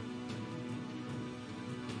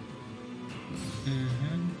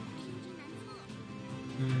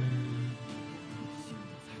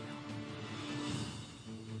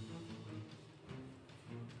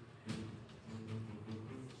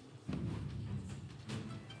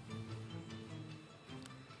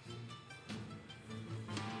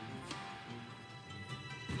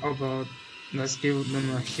 How about let's give them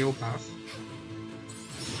a heal buff.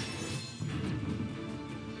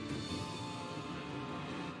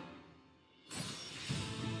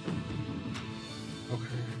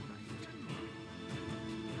 Okay.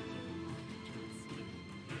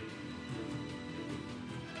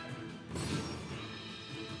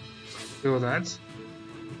 Do that.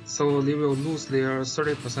 So they will lose their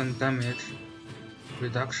 30% damage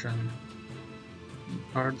reduction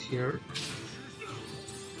part here.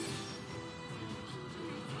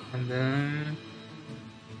 And then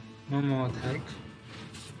normal attack,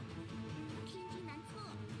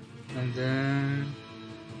 and then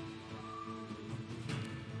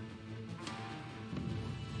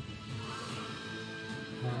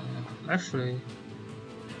actually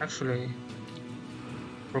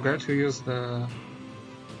forget to use the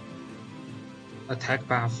attack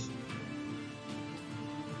buff.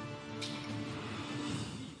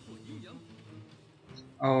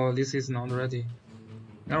 Oh, this is not ready.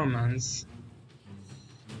 Never mind.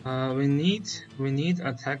 We need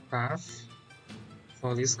attack buff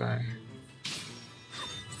for this guy.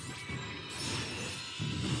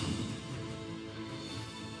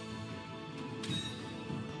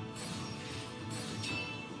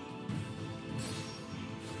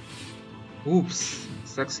 Oops,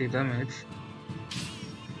 sexy damage.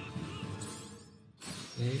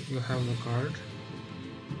 Okay, you have the guard.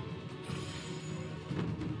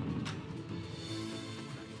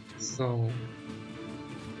 So,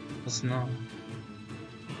 what's now?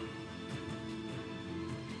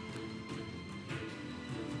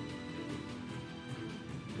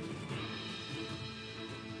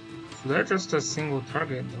 So they're just a single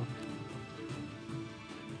target though.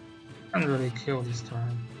 Can't really kill this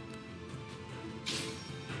turn.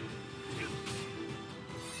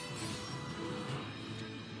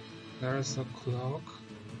 There's a clock.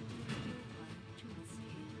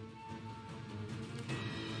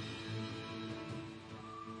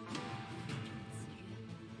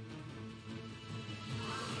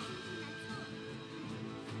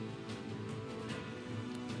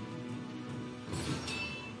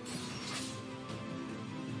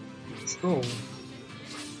 Let's go.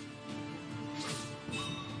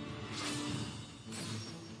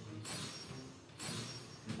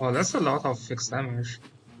 Oh, that's a lot of fixed damage.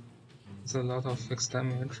 It's a lot of fixed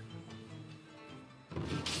damage.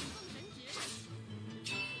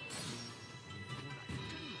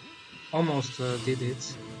 Almost did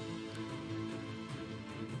it.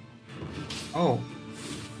 Oh.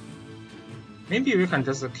 Maybe we can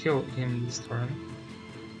just kill him this turn.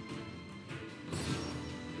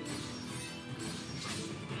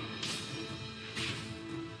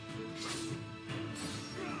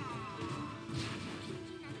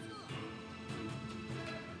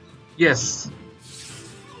 Yes.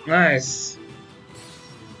 Nice.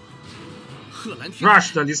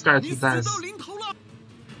 Rushed this guy to death.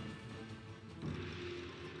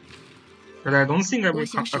 But I don't think I will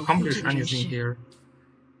accomplish anything here.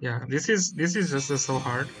 Yeah, this is just so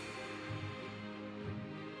hard.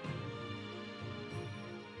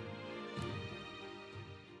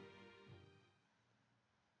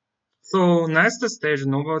 So next stage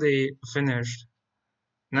nobody finished.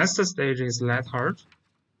 Next stage is light hard.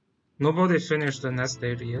 Nobody finished the next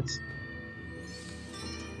stage yet.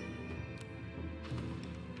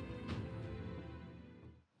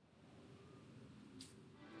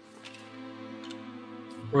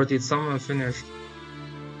 Or did someone finish?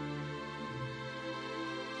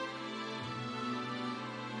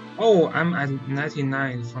 Oh, I'm at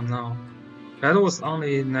 99 for now. That was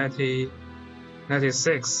only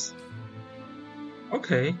 96.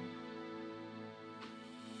 Okay.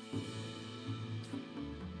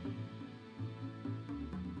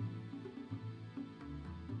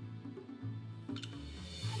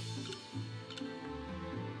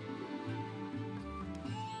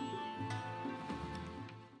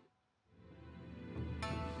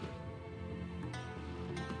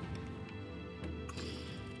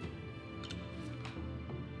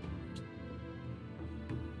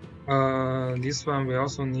 This one we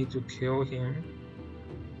also need to kill him.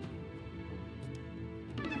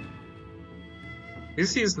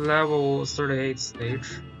 This is level 38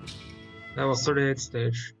 stage. Level 38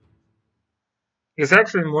 stage. It's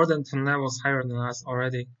actually more than 10 levels higher than us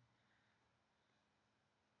already.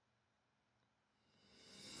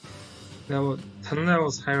 Level 10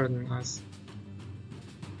 levels higher than us.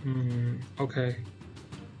 Okay.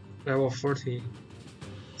 Level 40.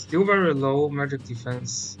 Still very low magic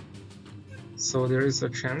defense. So there is a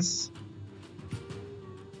chance.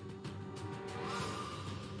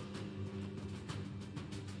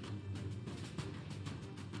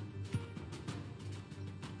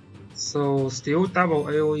 So still double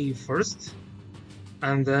AoE first,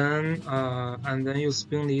 and then use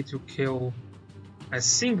spin lead to kill. I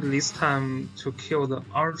think this time to kill the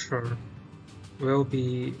archer will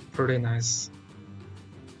be pretty nice.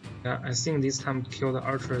 Yeah, I think this time to kill the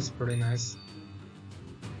archer is pretty nice.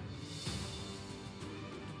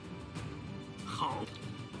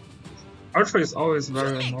 Archer is always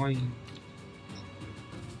very annoying.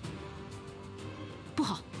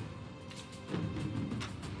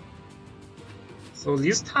 So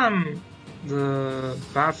this time the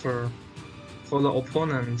buffer for the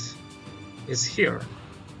opponent is here,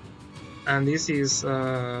 and this is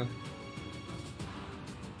 10%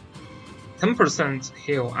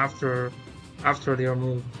 heal after their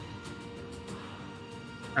move,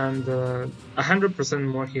 and 100%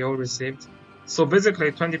 more heal received. So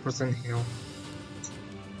basically 20% heal.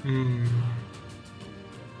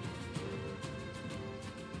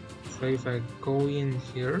 So if I go in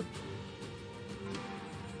here,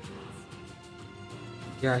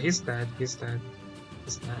 Yeah, he's dead. He's dead.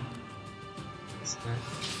 He's dead. He's dead.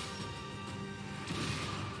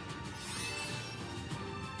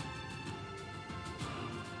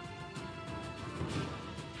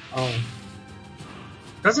 Oh.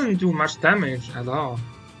 Doesn't do much damage at all.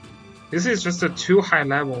 This is just a too high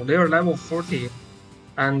level. They are level 40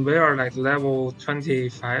 and we are like level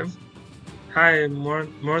 25. Hi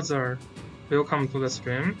Murzer, welcome to the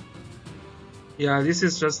stream. Yeah, this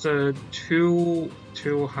is just a too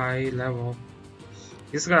high level.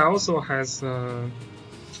 This guy also has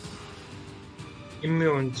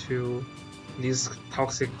immune to these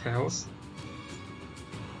toxic tails.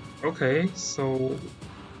 Okay, so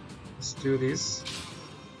let's do this.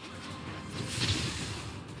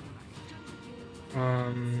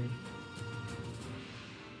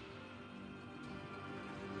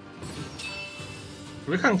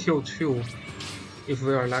 We can kill 2 if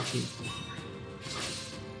we are lucky.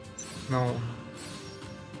 No.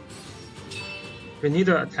 We need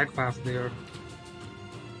an attack buff there.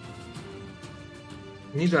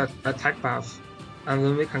 Need an attack buff, and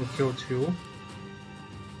then we can kill 2.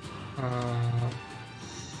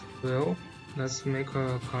 Well, let's make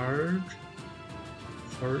a card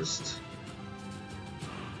first.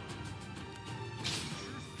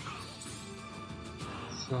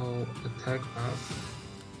 So attack buff.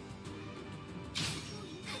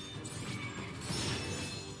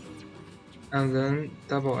 And then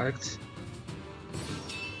double act.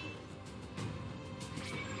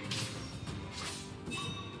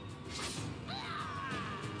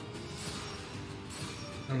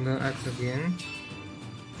 And then act again.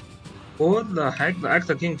 What the heck? The act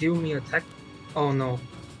again give me attack? Oh no.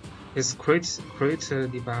 It's crit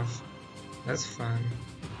debuff. That's fine.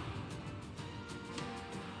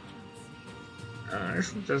 I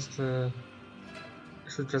should just try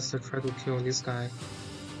to kill this guy.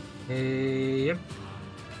 Yep.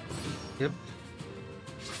 Yep.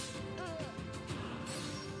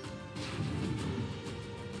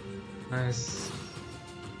 Nice.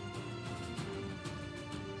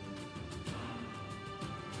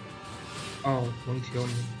 Oh, don't kill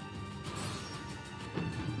me.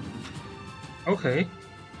 Okay.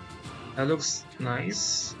 That looks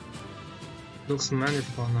nice. Looks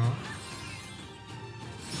manageable now.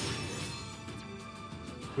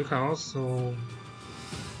 We can also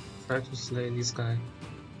try to slay this guy.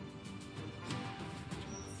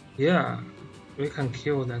 Yeah, we can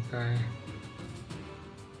kill that guy.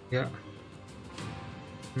 Yeah.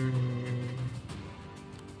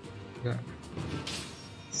 Yeah.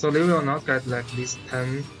 So they will not get like this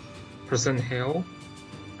 10% heal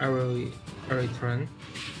every turn.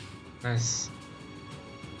 Nice.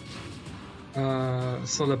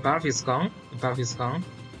 So the buff is gone. The buff is gone.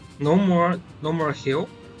 No more heal.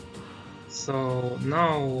 So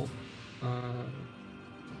now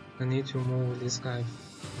I need to move this guy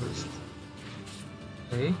first.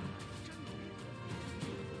 Okay.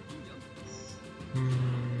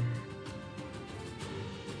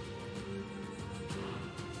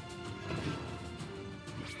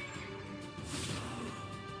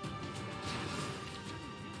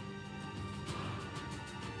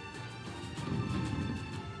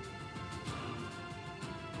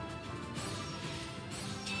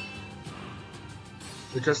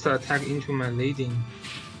 We just attack into my leading.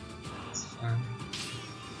 It's fine.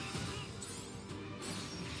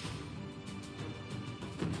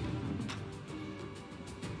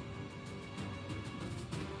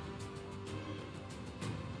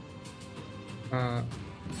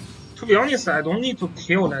 To be honest, I don't need to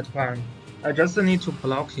kill that one. I just need to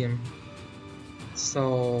block him.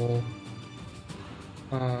 So,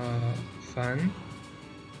 fine.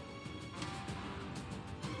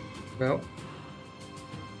 Well.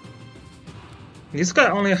 This guy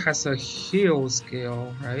only has a heal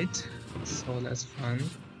skill, right? So that's fun.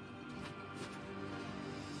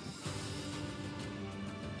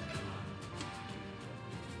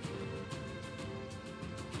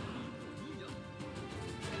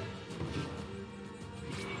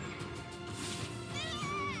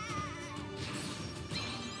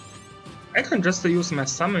 I can just use my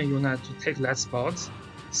summon unit to take that spot,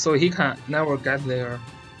 so he can never get there.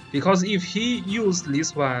 Because if he used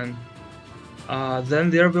this one, then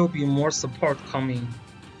there will be more support coming.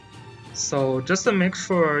 So just to make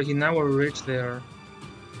sure he never reach there.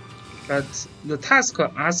 But the task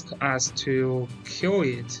asks us to kill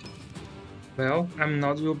it. Well, I'm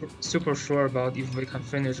not super sure about if we can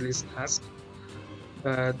finish this task.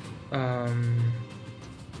 But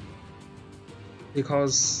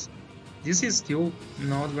because this is still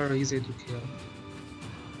not very easy to kill.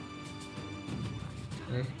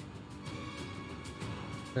 Okay.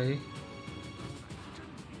 Okay.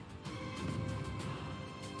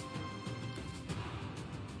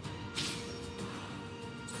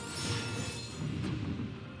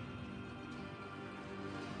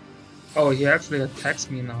 Oh, he actually attacks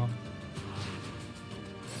me now.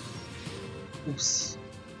 Oops.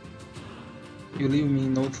 You leave me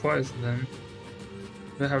no choice then.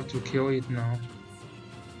 We have to kill it now.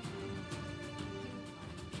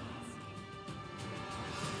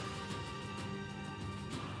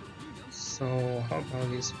 So how about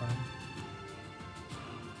this one?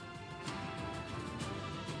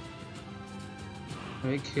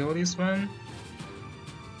 Can we kill this one?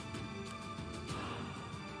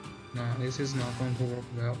 No, this is not going to work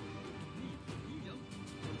well.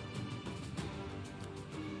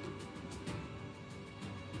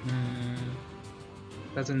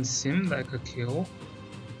 Doesn't seem like a kill.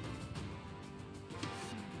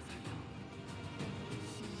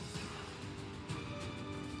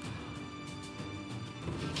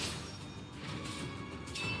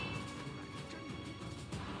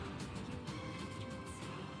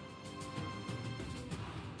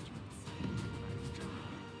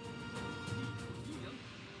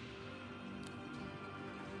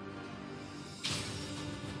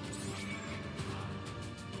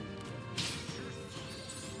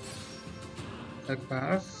 Attack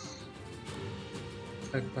buff.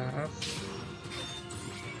 Attack buff.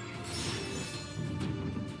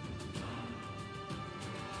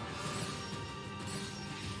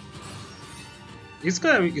 This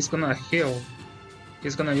guy is gonna heal.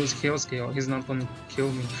 He's gonna use heal skill. He's not gonna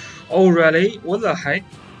kill me. Oh really? What the heck?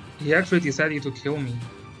 He actually decided to kill me.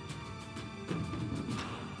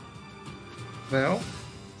 Well,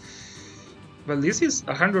 but this is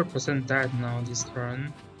 100% dead now this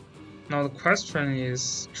turn. Now the question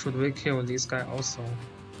is, should we kill this guy also?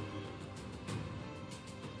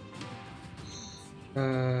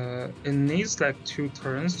 It needs like 2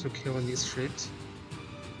 turns to kill this shit.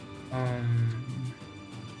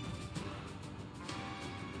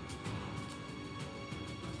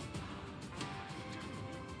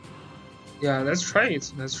 Yeah, let's try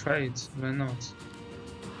it. Let's try it. Why not?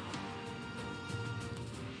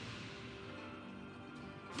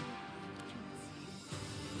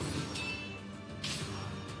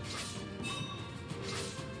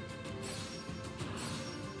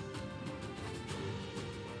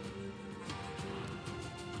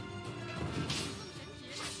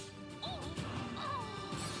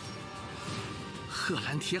贺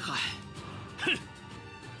兰铁海，哼！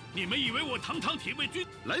你们以为我堂堂铁卫军？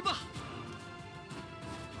来吧！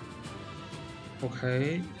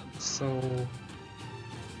 Okay, so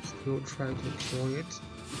still try to kill it.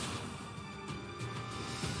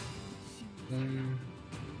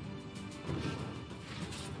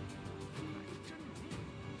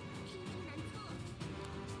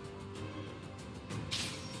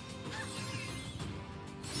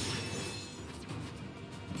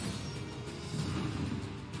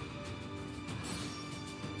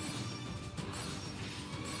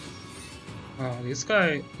 Wow, this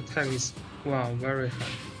guy attack is wow very high.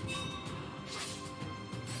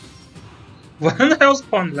 1 health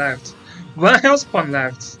point left. 1 health point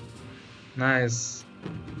left. Nice.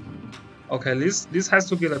 Okay, this has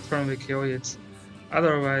to be the turn we kill it.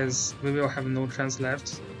 Otherwise, we will have no chance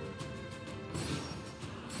left.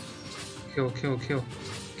 Kill, kill, kill.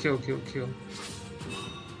 Kill, kill, kill.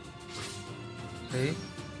 Okay.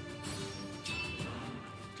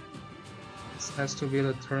 This has to be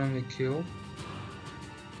the turn we kill.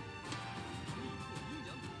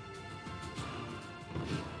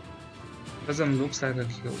 Doesn't look like a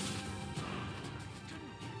kill.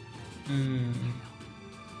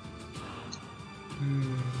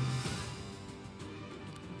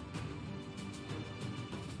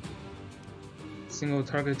 Single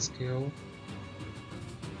target skill.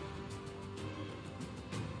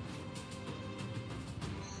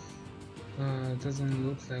 Doesn't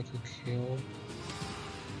look like a kill.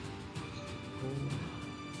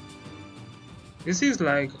 This is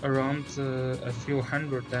like around a few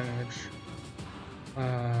hundred damage.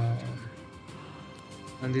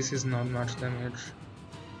 And this is not much damage.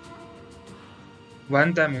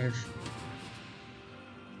 1 damage.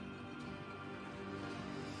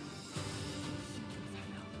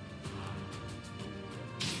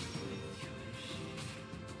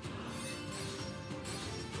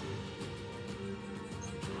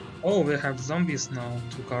 Oh, we have zombies now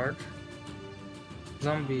to guard.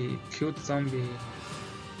 Zombie, cute zombie.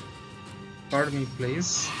 Guard me,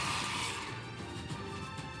 please.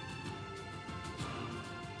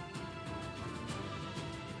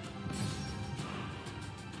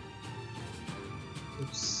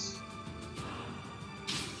 Oops.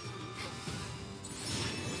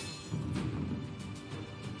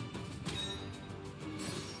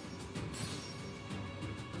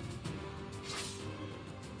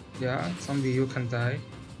 Yeah, zombie, you can die.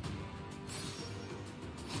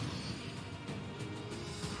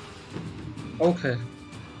 Okay.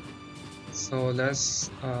 So that's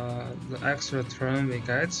the extra turn we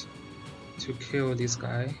get to kill this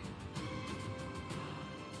guy.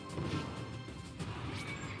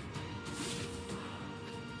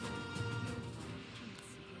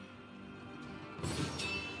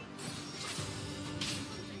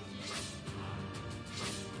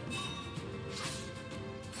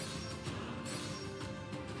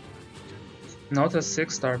 Not a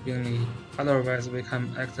 6-star Bingley, otherwise we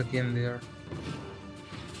can act again there.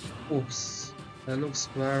 Oops, that looks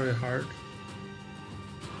very hard.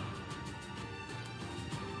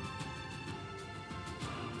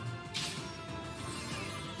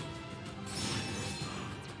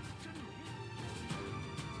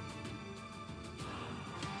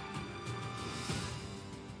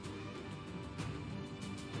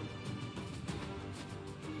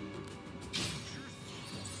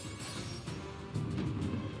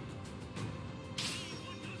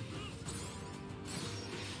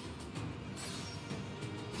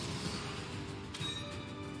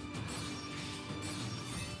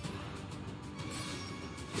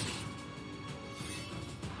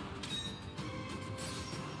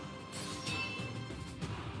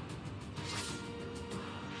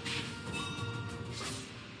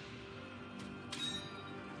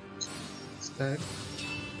 Stack.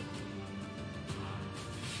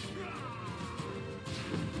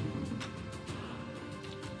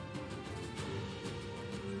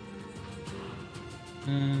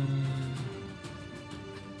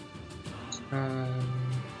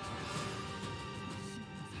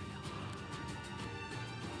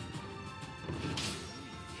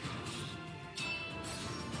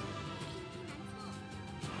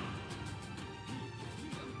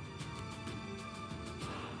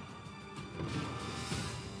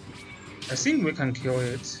 I think we can kill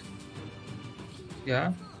it.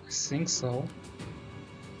 Yeah, I think so.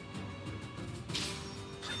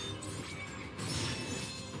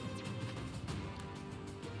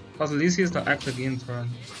 Because this is the act again turn.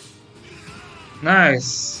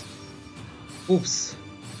 Nice! Oops.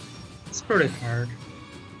 It's pretty hard.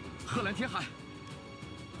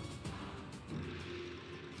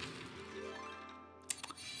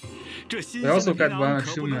 We also get one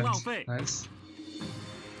achievement. Nice.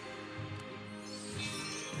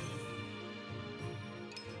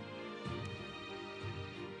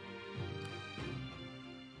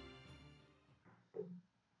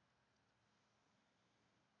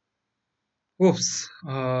 Oops,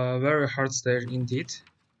 very hard stage indeed.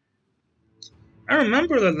 I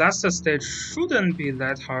remember the last stage shouldn't be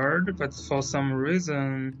that hard, but for some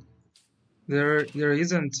reason there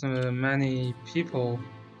isn't many people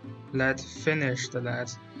that finished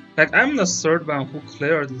that. Like, I'm the third one who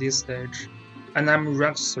cleared this stage, and I'm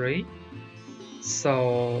rank 3.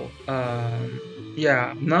 So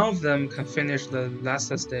yeah, none of them can finish the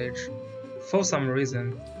last stage for some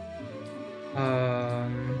reason.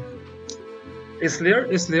 Is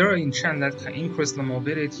there an enchant that can increase the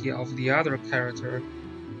mobility of the other character?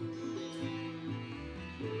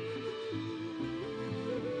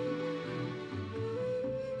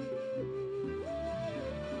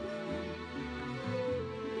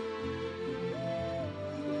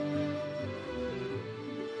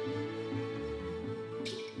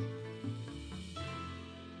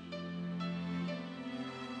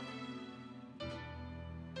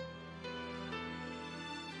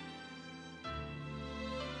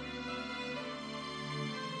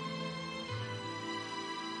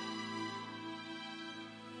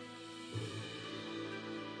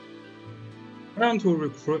 I want to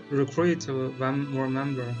recruit one more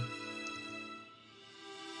member.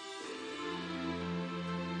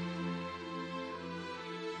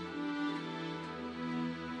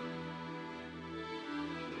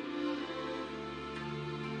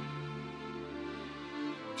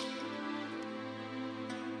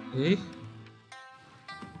 Okay.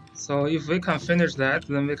 So if we can finish that,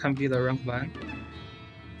 then we can be the rank 1.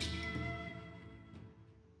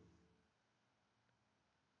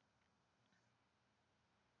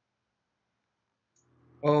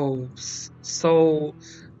 Oh, so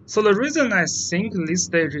the reason I think this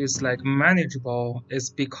stage is like manageable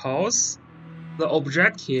is because the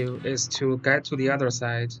objective is to get to the other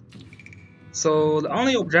side. So the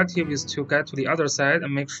only objective is to get to the other side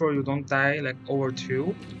and make sure you don't die like over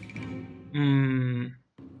 2.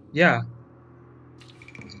 Yeah.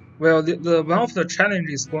 Well, the one of the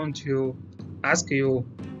challenges is going to ask you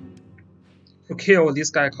to kill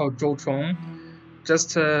this guy called Zhou Chong.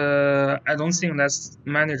 Just I don't think that's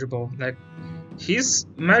manageable. Like, his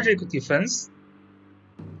magic defense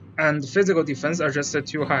and physical defense are just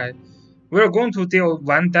too high. We're going to deal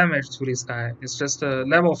 1 damage to this guy. It's just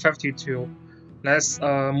level 52. That's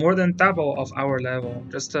more than double of our level.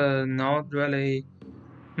 Just not really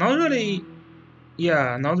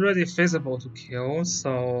feasible to kill.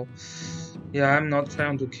 So yeah, I'm not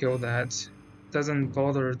trying to kill that. Doesn't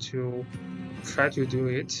bother to try to do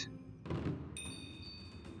it.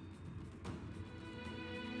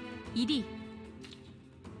 一地。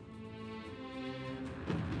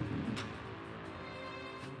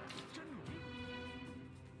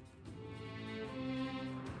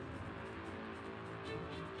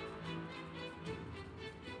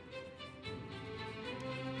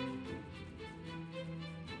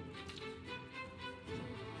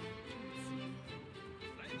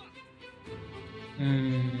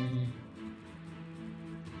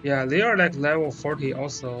 Yeah, they are like level 40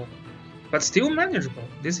 also, but still manageable.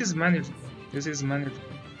 This is manageable. This is manageable.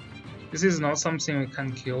 This is not something we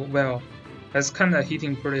can kill. Well, that's kind of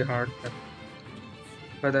hitting pretty hard,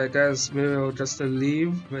 but I guess we will just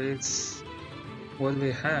leave with what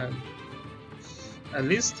we have. At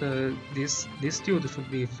least this dude should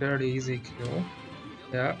be fairly easy kill.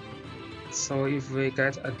 Yeah. So if we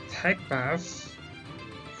get attack buff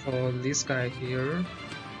for this guy here,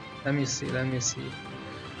 let me see.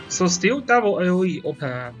 So still double AoE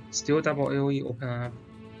open up. Still double AoE open up.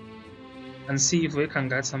 And see if we can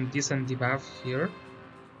get some decent debuff here.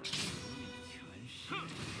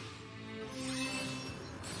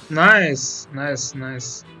 Nice.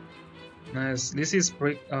 This is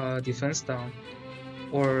break defense down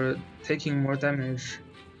or taking more damage.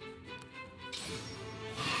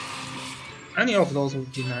 Any of those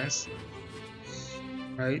would be nice,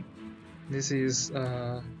 right? This is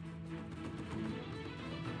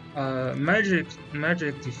magic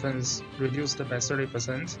defense reduced by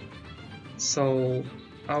 30%. So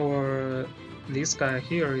this guy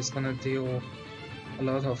here is gonna deal a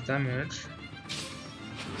lot of damage.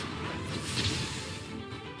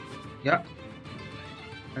 Yeah,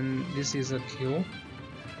 and this is a kill.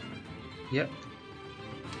 Yep.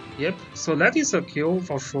 So that is a kill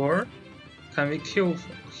for sure. Can we kill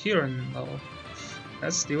here? No,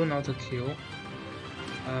 that's still not a kill.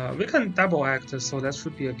 We can double act, so that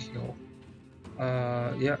should be a kill.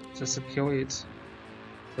 Yeah, just kill it.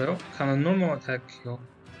 Well, can a normal attack kill?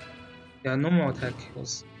 Yeah, normal attack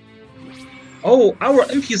kills. Oh, our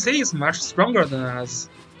NPC is much stronger than us.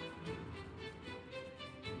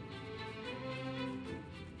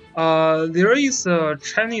 There is a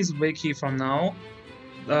Chinese wiki for now.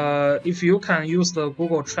 If you can use the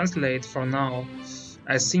Google Translate for now,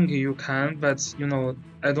 I think you can, but you know,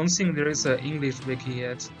 I don't think there is an English wiki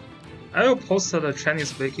yet. I will post the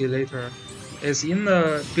Chinese wiki later. It's in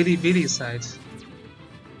the Bilibili site.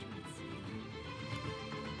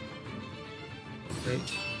 Okay.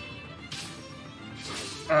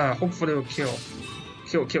 Hopefully we'll kill.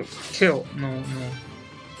 Kill. No.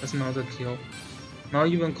 That's not a kill. Not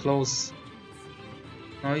even close.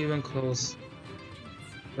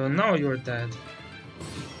 Well, now you're dead.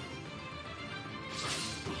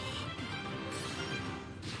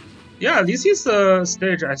 Yeah, this is a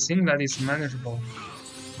stage I think that is manageable.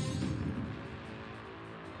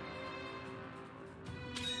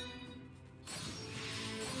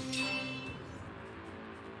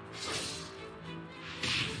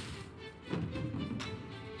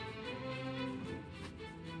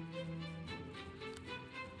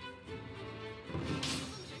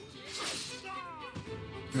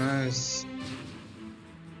 Nice.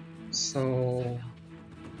 So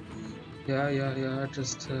yeah,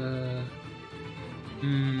 just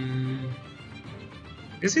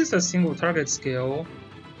this is a single target skill.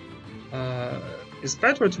 It's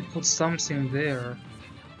better to put something there.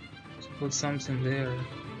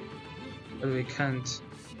 But we can't.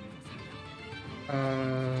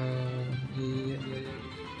 Yeah.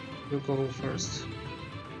 You go first.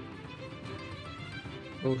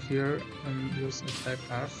 Go here and use attack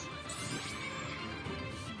buff.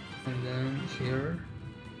 And then here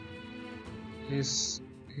he's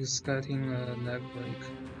getting a leg break.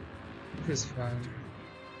 Which is fine.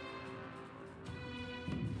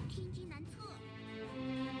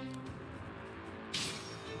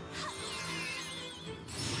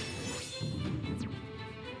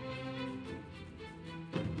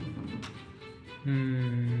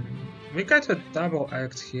 We get a double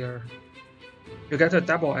act here. You get a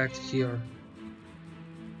double act here.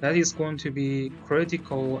 That is going to be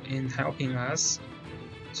critical in helping us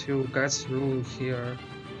to get through here.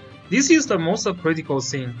 This is the most critical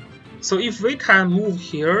thing. So if we can move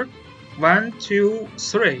here, 1, 2,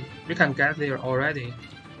 3, we can get there already.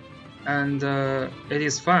 And it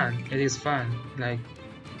is fun. Like,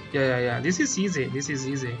 yeah. This is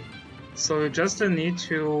easy. So you just need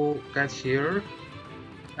to get here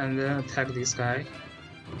and then attack this guy.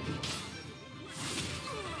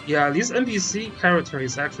 Yeah, this NPC character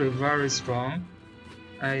is actually very strong.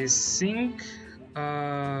 I think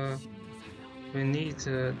we need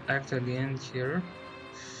to act again here.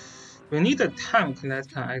 We need a tank that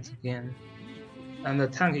can act again, and the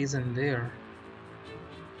tank isn't there.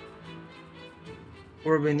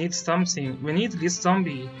 Or we need something. We need this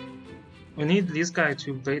zombie. We need this guy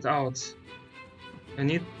to bait out.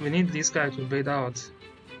 We need this guy to bait out.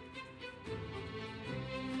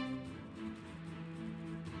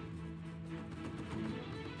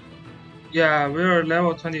 Yeah, we're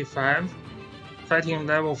level 25, fighting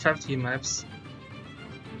level 50 maps.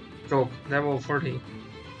 Joke, level 40.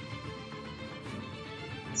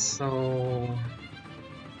 So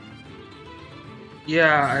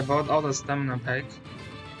yeah, I bought all the stamina pack.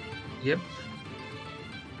 Yep.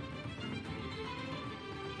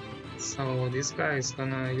 So this guy is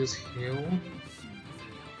gonna use heal.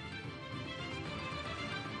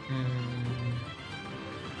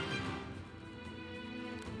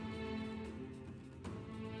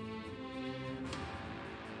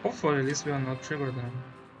 Hopefully this will not trigger them.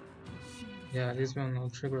 Yeah, this will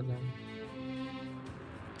not trigger them.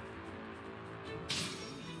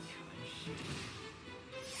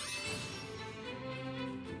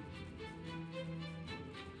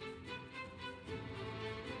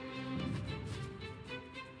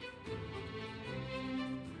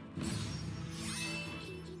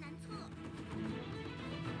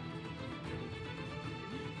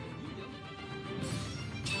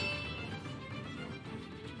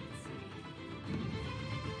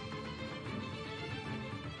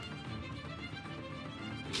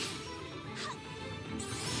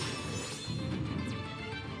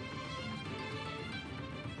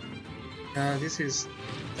 This is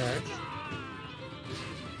dead.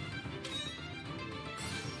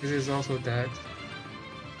 This is also dead.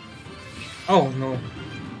 Oh no.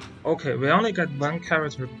 Okay, we only got one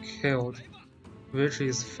character killed, which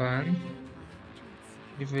is fun.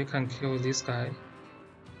 If we can kill this guy,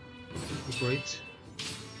 great.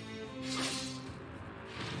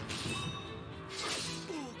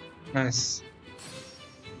 Nice.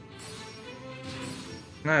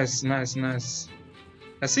 Nice.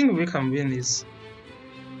 I think we can win this.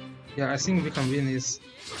 Yeah, I think we can win this.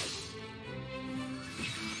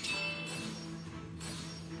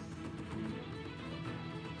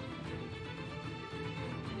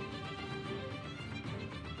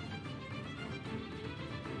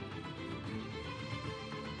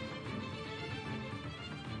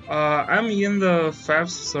 I'm in the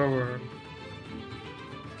 5th server.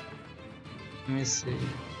 Let me see.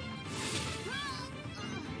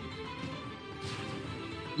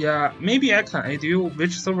 Yeah, maybe I can add you.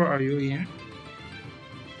 Which server are you in?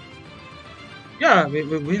 Yeah, we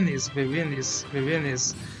win this. We win this.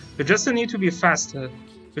 We just need to be fast.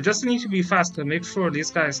 Make sure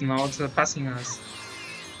this guy is not passing us.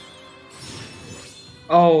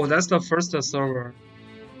 Oh, that's the first server.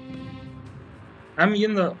 I'm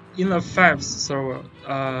in the 5th server.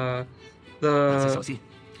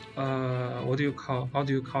 What do you call? How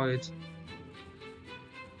do you call it?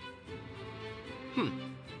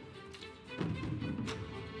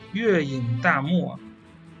月影大漠.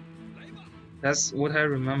 That's what I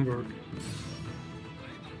remembered.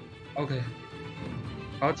 Okay,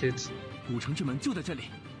 got it. 古城之门就在这里，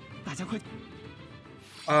大家快！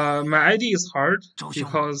 My ID is hard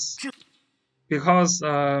because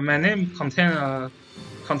my name contain a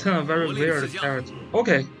very weird character.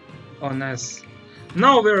 Okay, oh nice.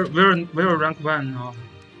 Now we're rank 1 now.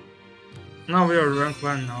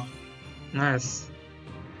 Nice.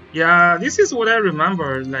 Yeah, this is what I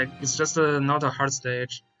remember. Like, it's just not a hard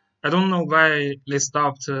stage. I don't know why they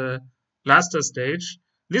stopped last stage.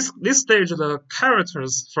 This stage, the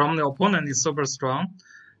characters from the opponent is super strong,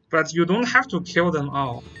 but you don't have to kill them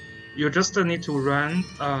all. You just need to run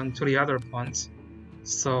to the other point.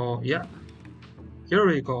 So yeah, here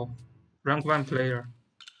we go. Rank 1 player.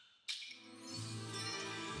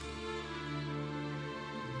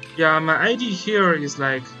 Yeah, my ID here is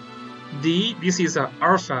like D. This is a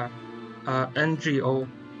alpha NGO,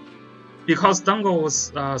 because Dango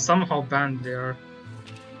was somehow banned there.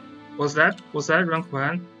 Was that rank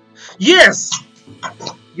 1? Yes,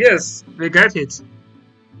 we get it.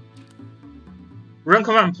 Rank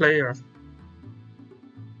 1 player.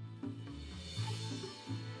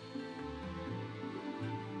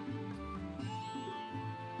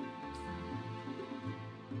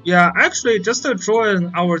 Yeah, actually, just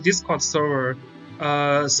join our Discord server.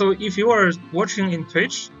 So if you are watching in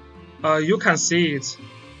Twitch, you can see it.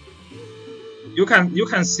 You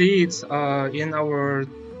can see it in our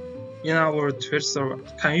in our Twitch server.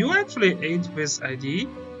 Can you actually aid with ID?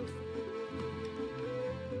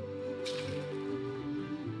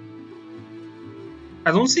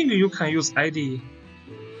 I don't think you can use ID.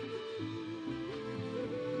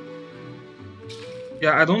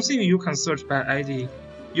 Yeah, I don't think you can search by ID.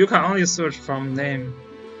 You can only search from name.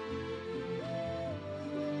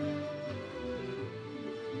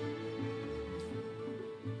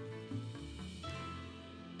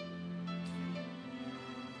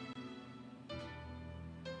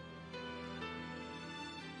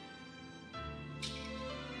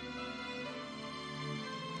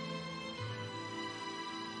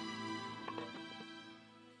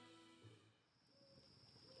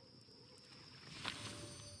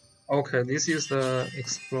 Okay, this is the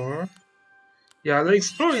Explorer. Yeah, the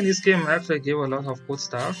Explorer in this game actually give a lot of good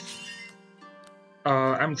stuff.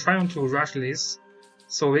 I'm trying to rush this,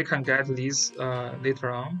 so we can get this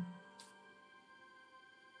later on.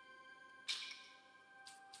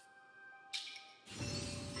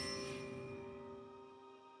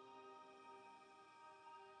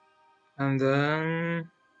 And then...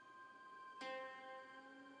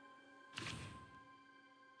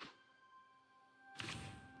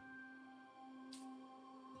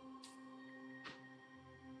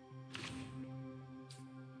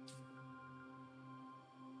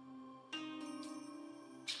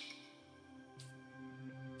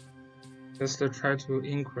 just to try to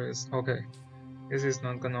increase. Okay, this is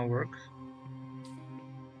not gonna work.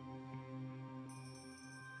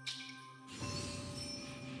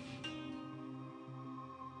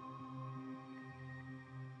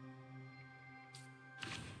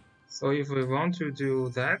 So if we want to do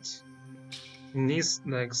that, we need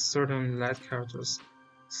like certain light characters.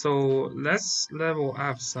 So let's level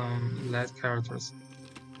up some light characters.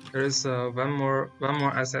 There is one more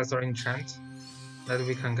accessory enchant that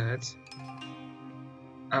we can get.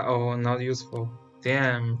 Uh-oh, not useful.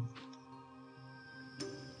 Damn.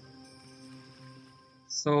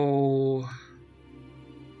 So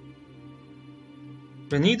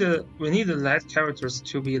we need the light characters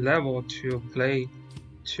to be level to play,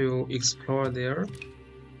 to explore there.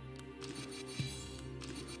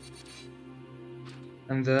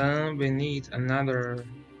 And then we need another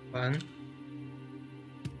one.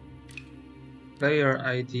 Player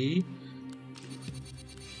ID.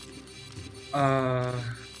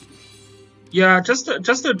 Yeah, just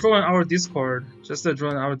join our Discord. Just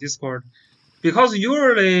join our Discord, because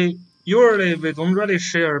usually we don't really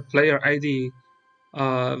share player ID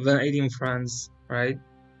when aiding friends, right?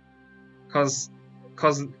 Cause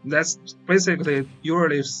that's basically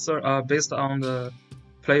usually based on the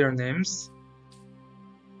player names.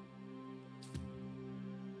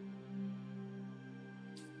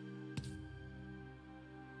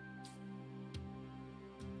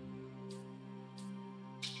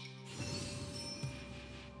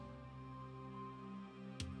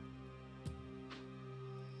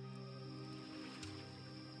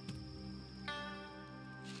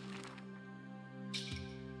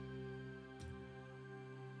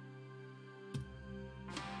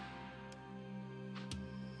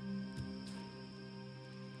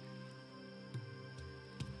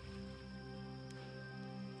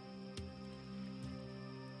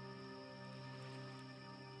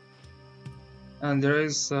 And there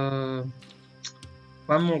is one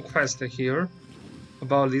more quest here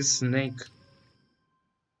about this snake.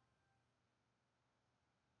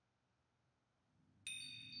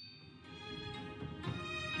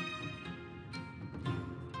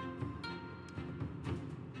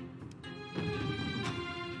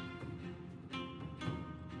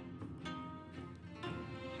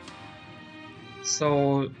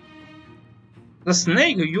 So the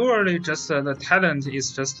snake usually just the talent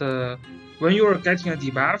is just when you are getting a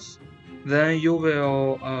debuff, then you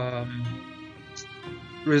will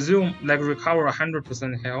recover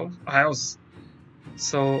 100% health.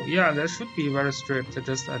 So yeah, that should be very strict.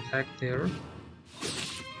 Just attack there,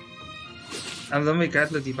 and then we get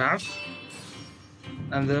the debuff,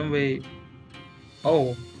 and then we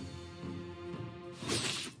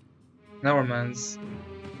never mind.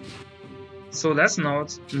 So that's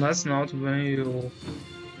not when you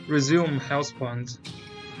resume health point.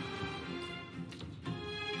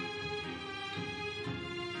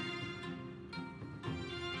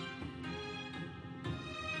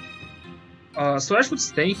 So I should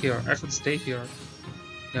stay here.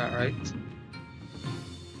 Yeah, right.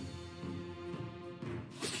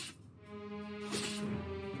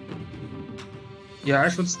 Yeah, I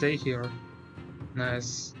should stay here.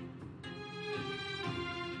 Nice.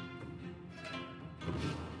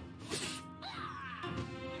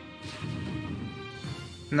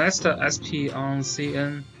 Next SP on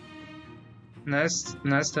CN. Next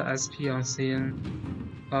SP on scene.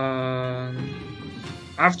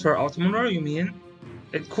 After Autumnal, you mean?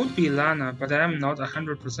 It could be Lana, but I am not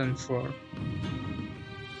 100% sure.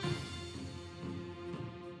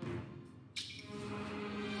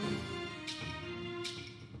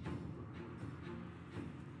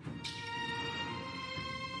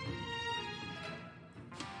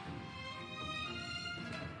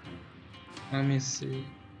 Let me see.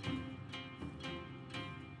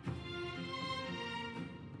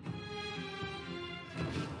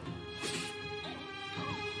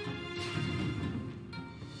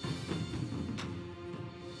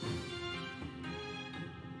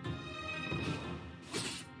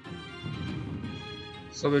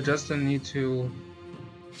 So we just need to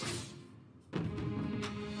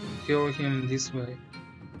kill him this way.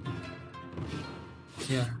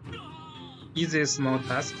 Yeah, easy small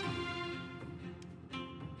task.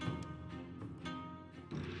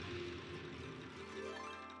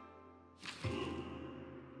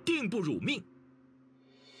 定不辱命。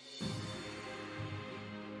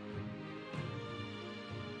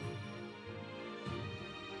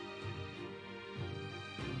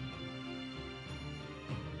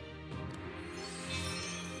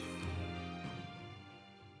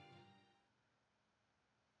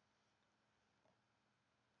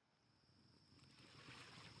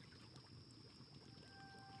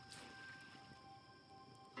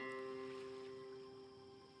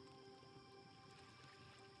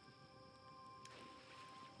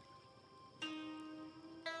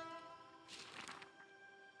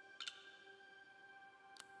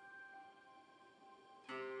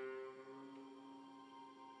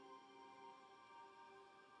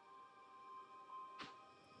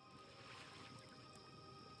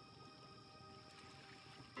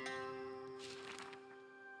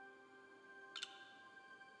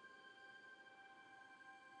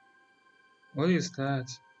 What is that?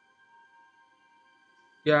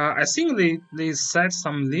 Yeah, I think they set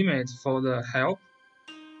some limit for the help,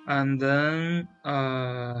 and then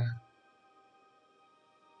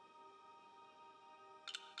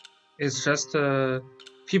it's just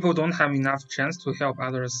people don't have enough chance to help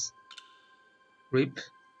others. RIP.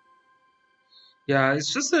 Yeah,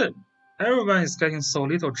 it's just that everyone is getting so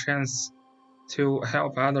little chance to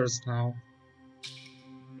help others now.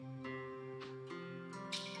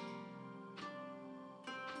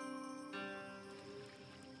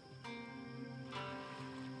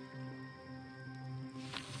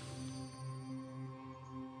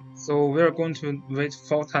 So we're going to wait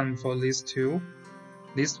full time for these two.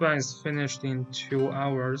 This one is finished in 2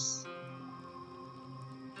 hours.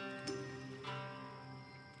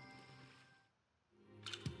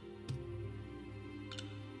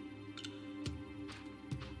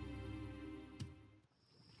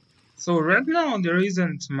 So right now there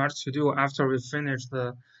isn't much to do after we finish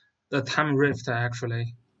the time rift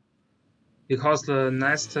actually, because the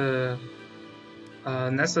next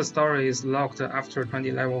story is locked after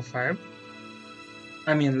level 5.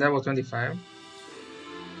 I mean level 25.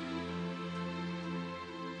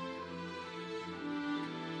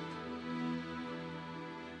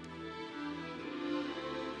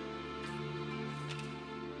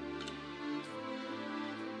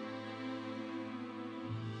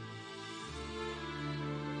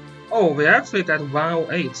 Oh, we actually got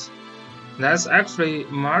 108. That's actually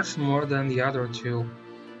much more than the other two.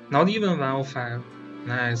 Not even 105.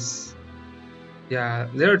 Nice. Yeah,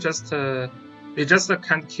 they just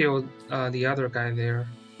can't kill the other guy there.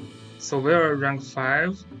 So we're rank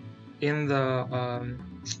 5 in the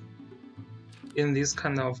in this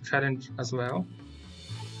kind of challenge as well.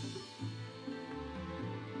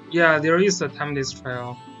 Yeah, there is a timeless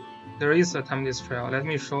trial. There is a timeless trial. Let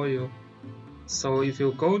me show you. So if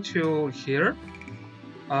you go to here,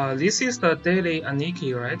 this is the daily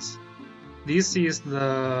Aniki, right? This is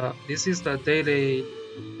the daily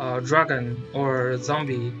dragon or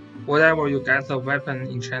zombie, whatever you get the weapon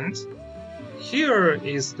enchant. Here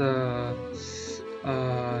is the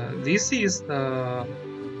this is the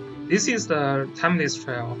timeless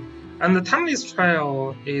trial, and the timeless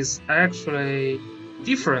trial is actually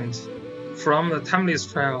different from the timeless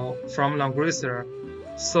trial from Langrisser.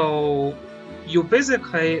 So you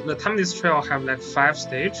basically, the timeless trial have like 5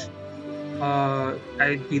 stages.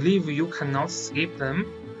 I believe you cannot skip them,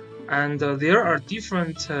 and there are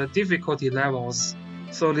different difficulty levels.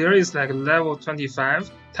 So there is like level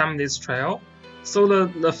 25 timeless trial. So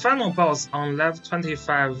the final boss on level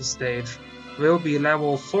 25 stage will be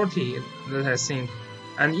level 40, that I think.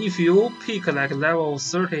 And if you pick like level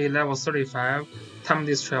 30, level 35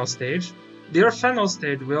 timeless trial stage, their final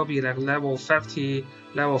stage will be like level 50,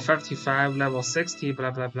 level 55, level 60,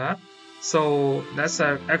 blah blah blah. So that's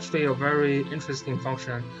actually a very interesting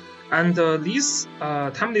function. And this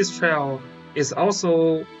timeless trail is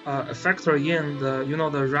also a factor in the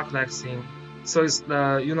the roguelike thing. So it's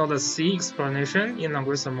the the sea exploration in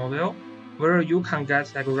Langrisser Mobile, where you can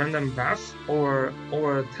get like random buff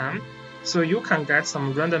over time. So you can get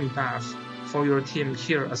some random buff for your team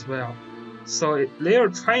here as well. So they are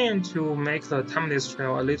trying to make the timeless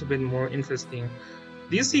trail a little bit more interesting.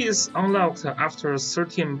 This is unlocked after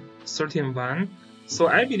 13.1, so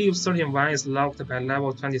I believe 13.1 is locked by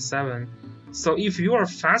level 27. So if you are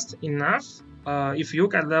fast enough, if you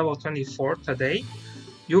get level 24 today,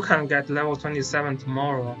 you can get level 27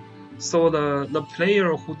 tomorrow. So the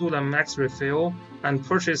player who do the max refill and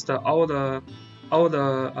purchase all the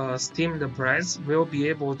steamed prize will be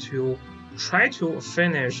able to try to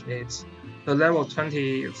finish the level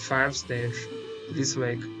 25 stage this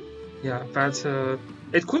week. Yeah, but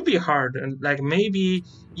it could be hard, and like maybe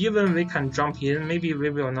even we can jump in, maybe we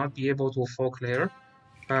will not be able to full clear.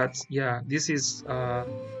 But yeah, this is that,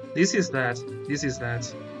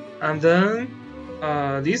 and then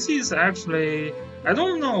this is actually, I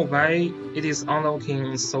don't know why it is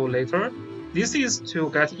unlocking so later. This is to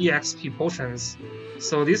get EXP potions,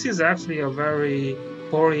 so this is actually a very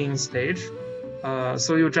boring stage.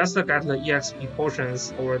 So you just get the EXP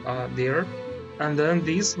potions over there. And then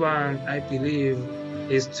this one, I believe,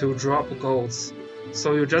 is to drop golds.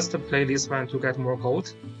 So you just play this one to get more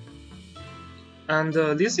gold. And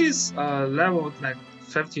this is leveled like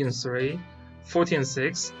 15.3,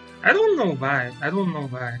 14.6. I don't know why.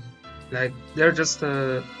 Like they're just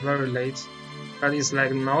very late, but it's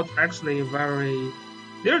like not actually very.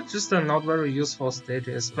 They're just not very useful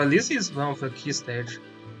stages. But this is one of the key stage.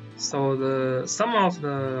 So some of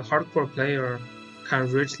the hardcore player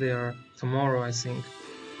can reach there tomorrow, I think.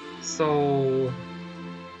 So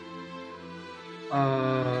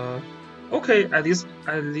okay, at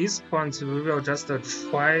this point we will just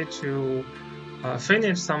try to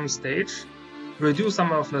finish some stage, reduce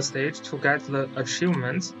some of the stage to get the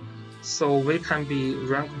achievement, so we can be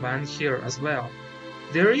rank 1 here as well.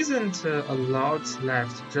 There isn't a lot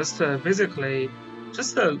left, just basically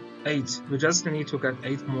just 8. We just need to get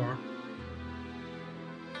 8 more.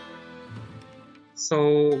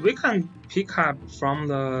 So we can pick up from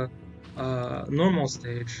the normal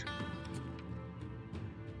stage.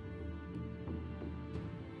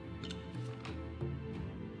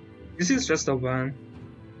 This is just a one.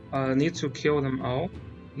 Need to kill them all.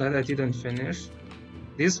 That I didn't finish.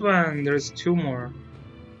 This one, there's 2 more.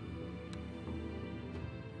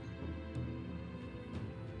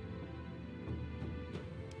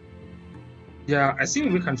 Yeah, I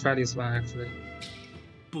think we can try this one actually.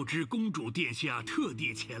 不知公主殿下特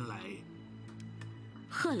地前来。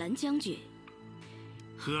贺兰将军，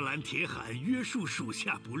荷兰铁喊约束属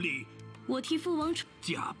下不利，我替父王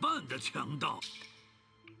假扮的强盗。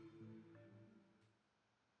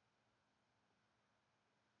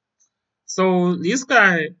So this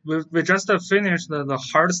guy, we just finished the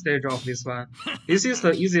hard stage of this one. This is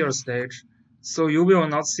the easier stage, so you will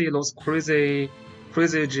not see those crazy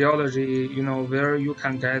geology, where you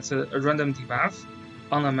can get a random debuff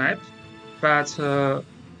on the map. But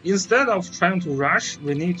instead of trying to rush,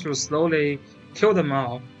 we need to slowly kill them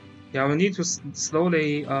all. Yeah, we need to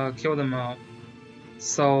slowly kill them all.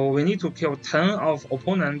 So we need to kill 10 of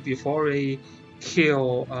opponent before we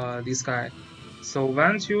kill this guy. So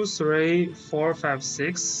 1, 2, 3, 4, 5,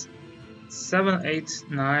 6, 7, 8,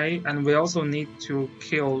 9, and we also need to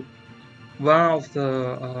kill one of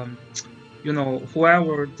the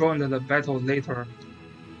whoever joined the battle later.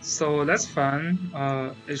 So that's fun.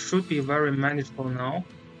 It should be very manageable now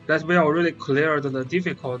that we already cleared the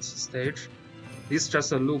difficult stage. This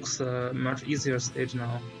just looks a much easier stage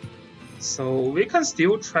now. So we can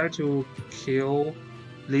still try to kill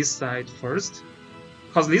this side first,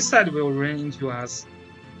 because this side will run into us.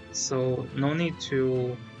 So no need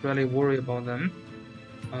to really worry about them.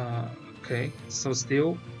 Okay, so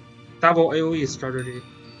still double AoE strategy.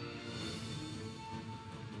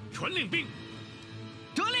 传令兵，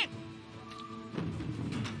得令。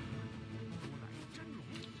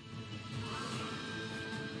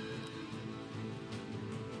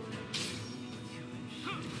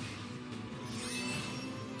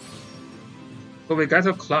 So we get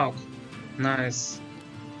a clock. Nice.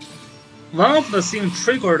 One of the things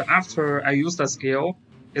triggered after I used the skill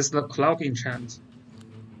is the clock enchant.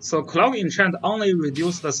 So clock enchant only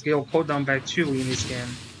reduces the skill cooldown by 2 in this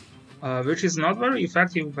game, which is not very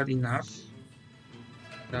effective but enough.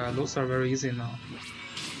 Those are very easy now.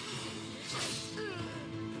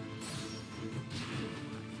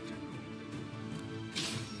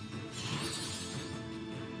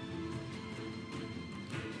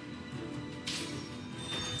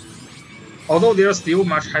 Although they are still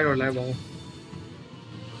much higher level.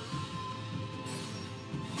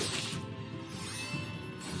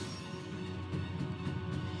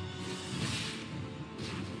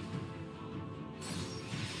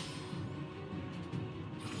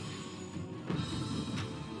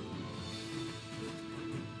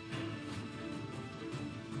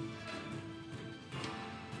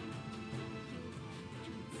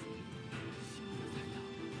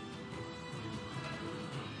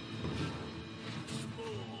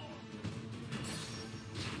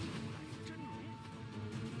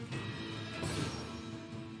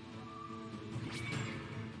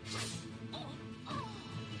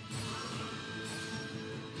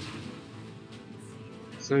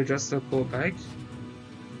 So you just go back.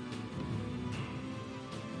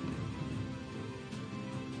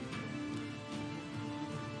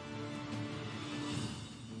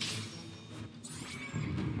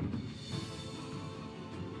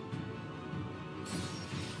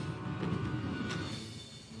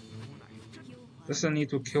 Just need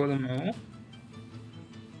to kill them all.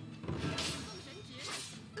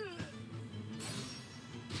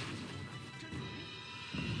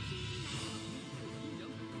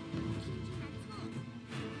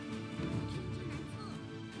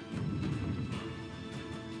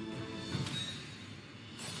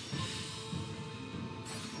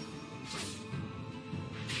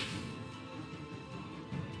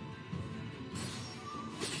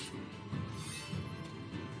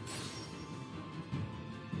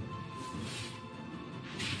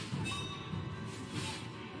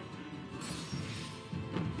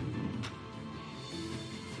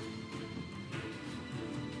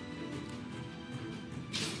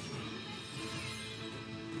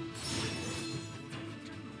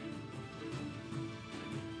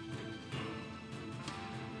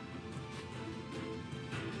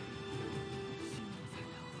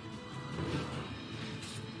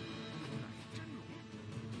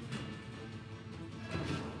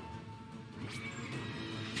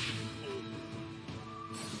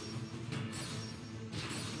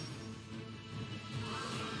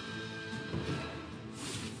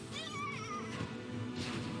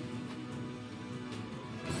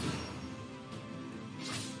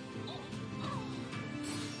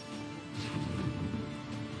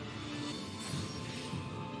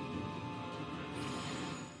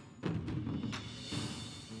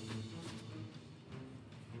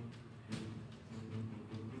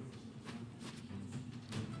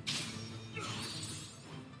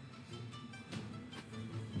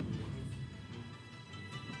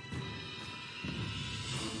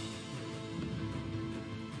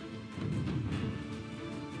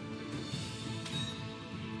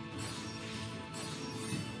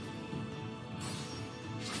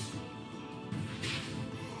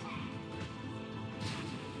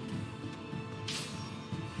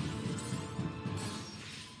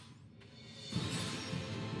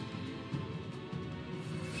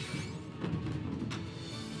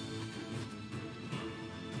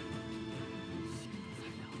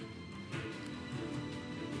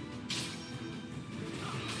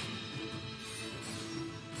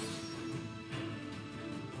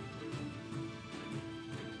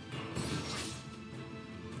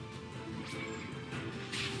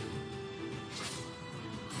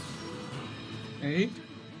 Okay.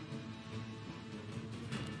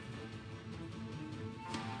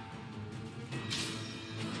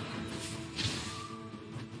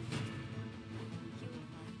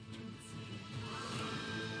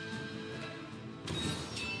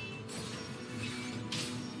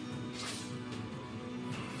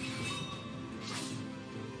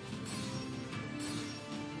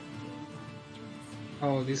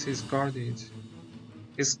 Oh, this is guarded.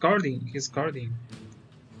 He's guarding. He's guarding.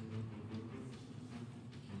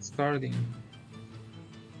 He's guarding.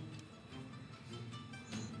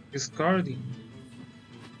 He's guarding.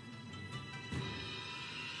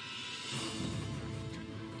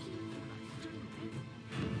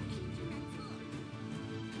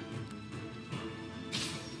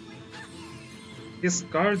 He's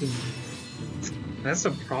guarding. That's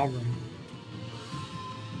a problem.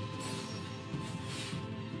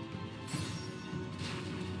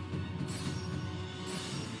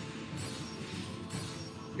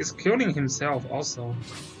 He's killing himself also.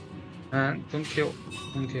 And don't kill.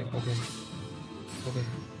 Don't kill. Okay. Okay.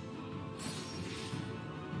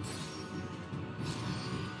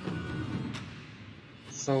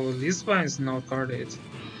 So this one is not guarded.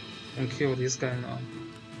 Don't kill this guy now.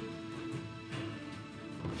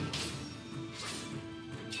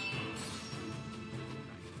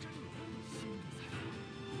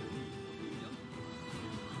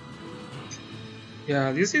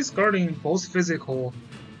 Yeah, this is guarding both physical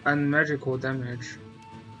and magical damage.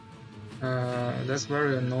 That's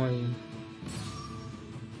very annoying.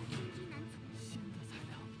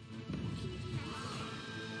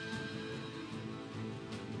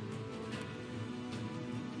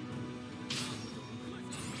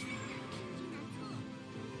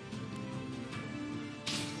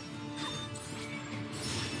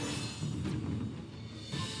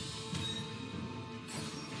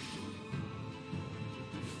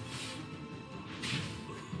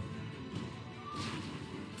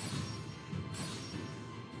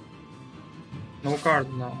 No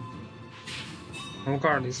guard now. No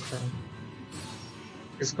guard this turn.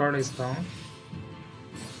 His guard is down.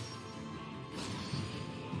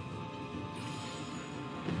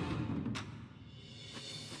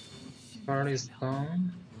 Guard is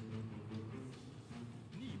down.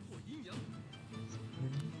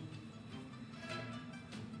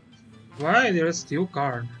 Why there is still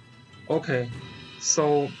guard? Okay,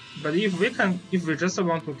 so but if we just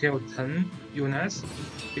want to kill 10 units,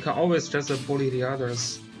 we can always just bully the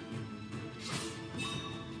others.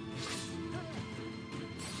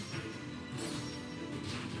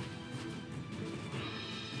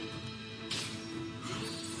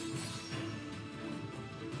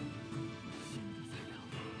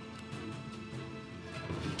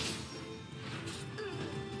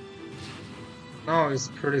 Now it's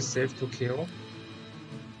pretty safe to kill.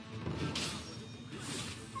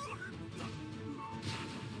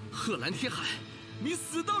贺蓝天海，你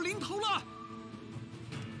死到临头了！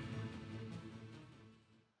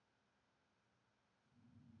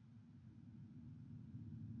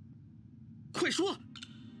快说，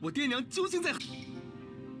我爹娘究竟在？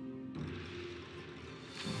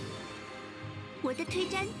我的推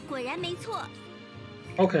占果然没错。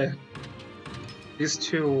Okay, these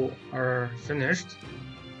two are finished.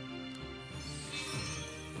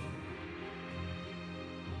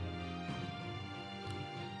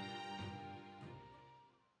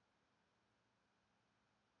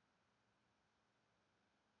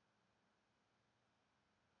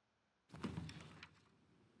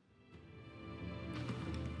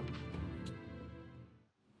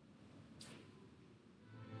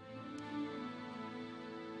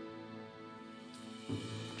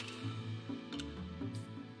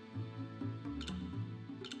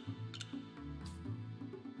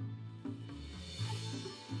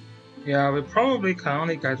 Yeah, we probably can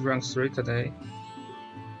only get rank 3 today.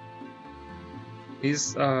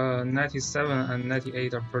 These 97 and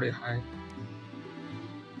 98 are pretty high.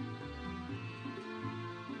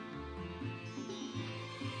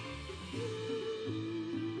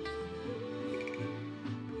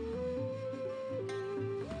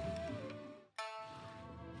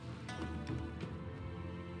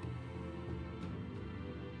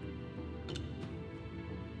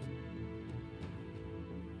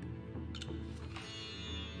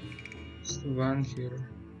 One here.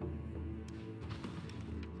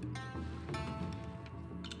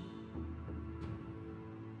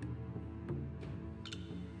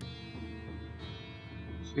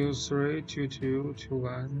 Two, three, 2, 2, 2,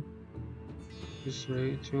 1, 2,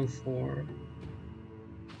 3, 2, 4.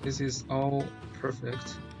 This is all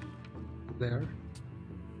perfect there.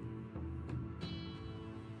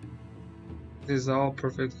 This is all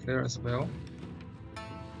perfect there as well.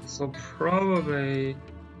 So probably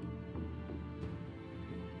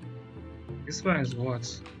this one is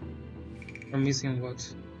what? I'm missing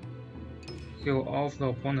what? Kill off the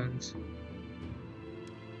opponent.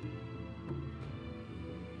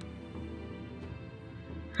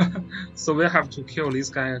 So we have to kill this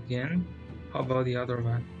guy again. How about the other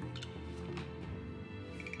one?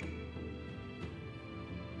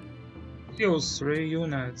 Kill 3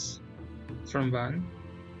 units. Turn 1.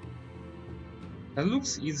 That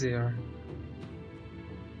looks easier.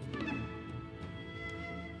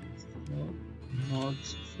 No, not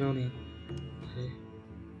feeling. Okay.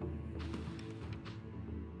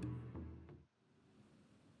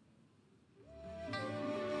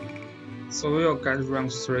 So we'll get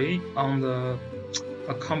rank 3 on the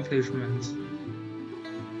accomplishment.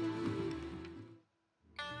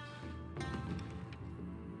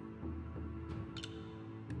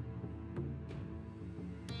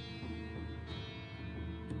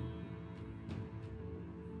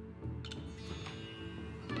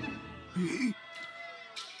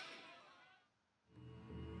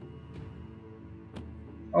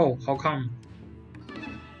 Oh, how come?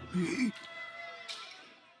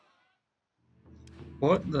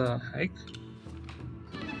 What the heck?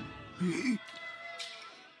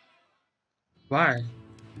 Why?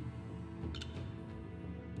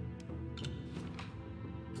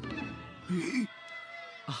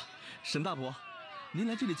 沈大伯，您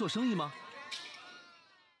来这里做生意吗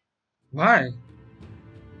Why?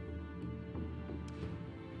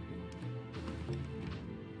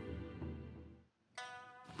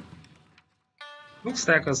 Looks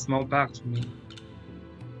like a small bug to me.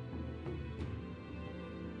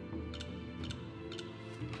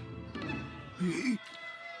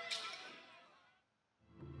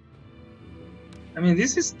 I mean,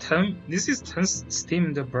 this is 10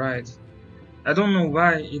 steamed bread. I don't know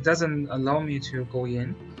why it doesn't allow me to go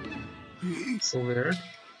in. So weird.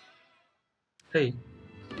 Hey.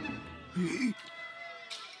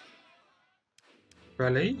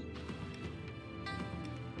 Really?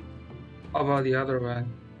 How about the other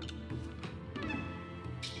one?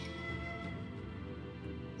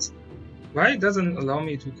 Why it doesn't allow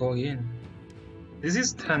me to go in? This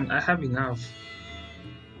is 10, I have enough.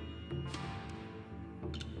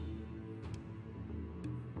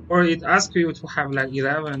 Or it asks you to have like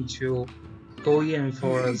 11 to go in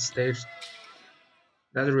for a stage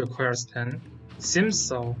that requires 10. Seems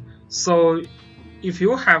so. So if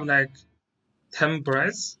you have like 10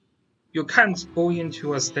 breads, you can't go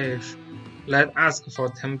into a stage that asks for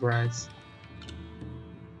 10 breads.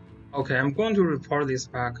 Okay, I'm going to report this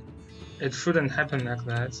back. It shouldn't happen like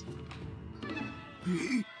that.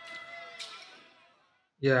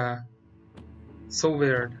 Yeah. So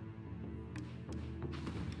weird.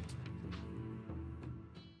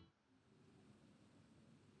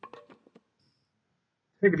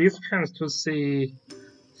 Take this chance to see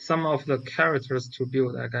some of the characters to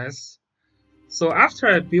build, I guess. So after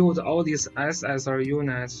I build all these SSR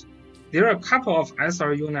units, there are a couple of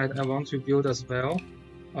SR units I want to build as well.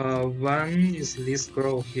 One is this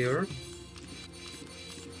girl here.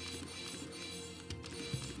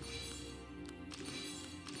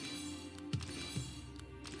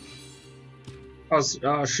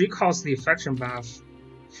 She calls the faction buff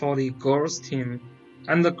for the girls team.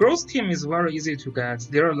 And the girls team is very easy to get.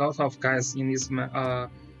 There are a lot of guys in this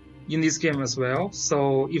game as well.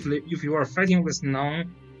 So if you are fighting with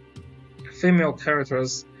non-female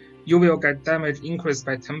characters, you will get damage increased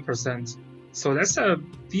by 10%. So that's a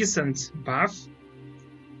decent buff.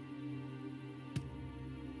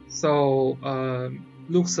 So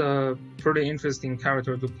looks a pretty interesting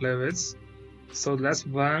character to play with. So that's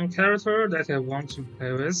one character that I want to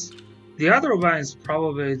play with. The other one is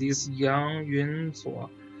probably this Yang Yunzuo.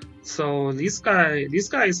 So this guy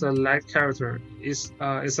is a light character. Is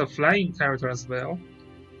a flying character as well.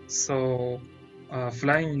 So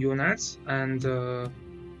flying unit and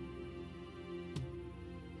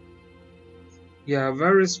yeah,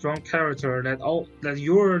 very strong character that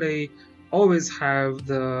usually always have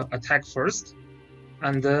the attack first,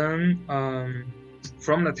 and then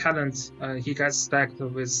from the talent he gets stacked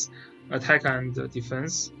with attack and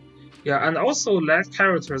defense. Yeah, and also light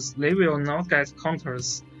characters, they will not get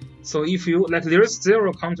counters. So if you like, there is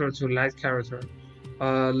 0 counter to light character.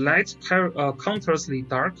 Light counters the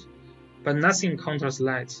dark, but nothing counters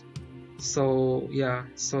light. So yeah,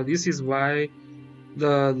 so this is why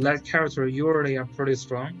the light character usually are pretty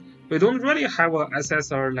strong. We don't really have a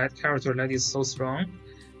SSR light character that is so strong.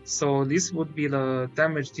 So this would be the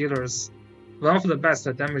damage dealers, one of the best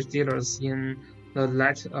damage dealers in the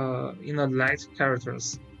light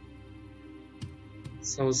characters.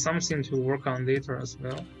 So something to work on later as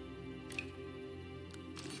well.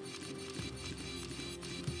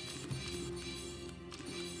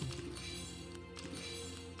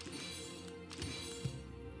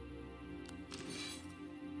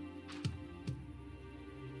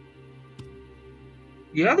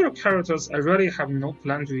 The other characters I really have no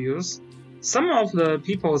plan to use. Some of the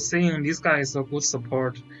people saying this guy is a good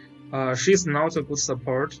support. She's not a good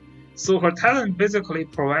support. So her talent basically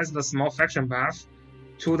provides the small faction buff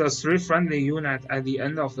to the 3 friendly unit at the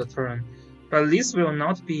end of the turn. But this will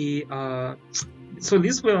not be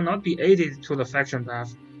this will not be added to the faction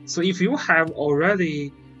buff. So if you have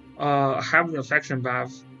already have the faction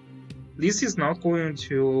buff, this is not going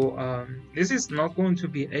to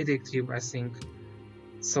be addictive, I think.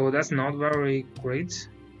 So that's not very great.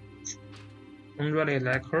 Don't really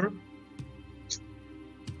like her.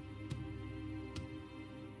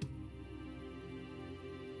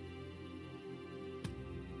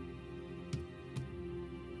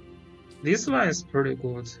 This one is pretty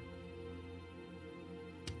good.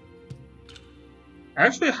 I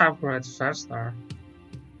actually have her at 5-star.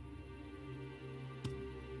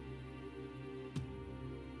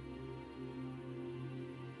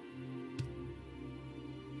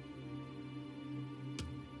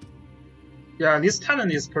 Yeah, this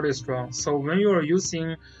talent is pretty strong. So when you are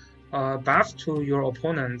using buff to your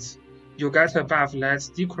opponent, you get a buff that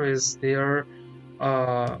decrease their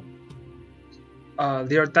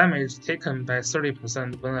their damage taken by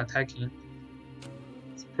 30% when attacking.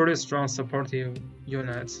 It's pretty strong supportive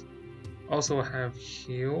unit. Also have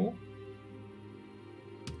heal.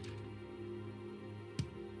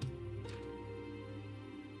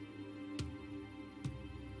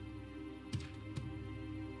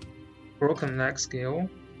 Broken leg skill.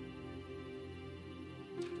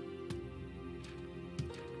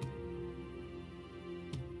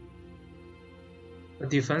 A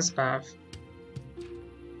defense buff.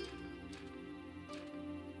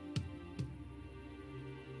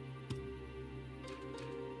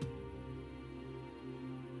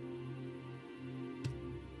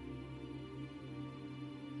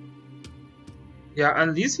 Yeah,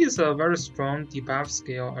 and this is a very strong debuff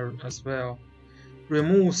skill as well.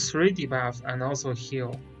 Remove 3 debuff and also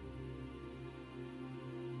heal.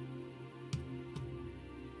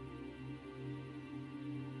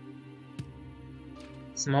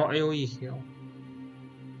 Small AoE heal.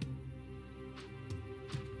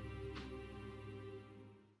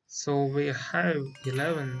 So we have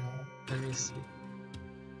 11 now. Let me see.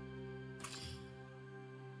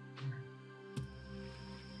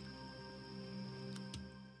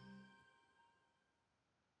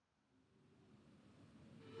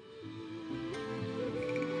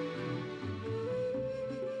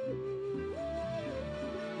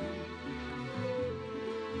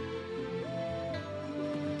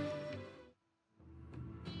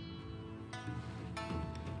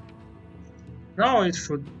 Now it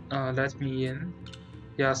should let me in.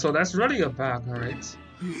 Yeah, so that's really a bug, right?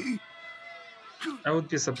 I would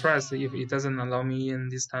be surprised if it doesn't allow me in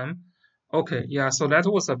this time. Okay, yeah, so that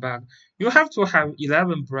was a bug. You have to have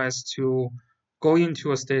 11 breaths to go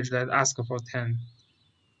into a stage that asks for 10.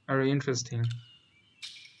 Very interesting.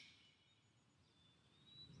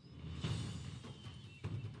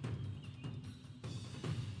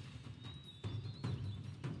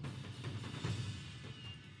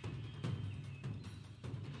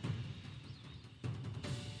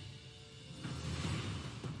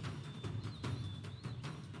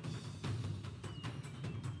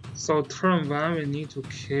 So turn 1 we need to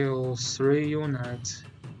kill 3 units.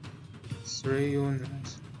 3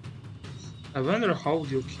 units. I wonder how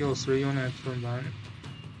would you kill 3 units turn 1?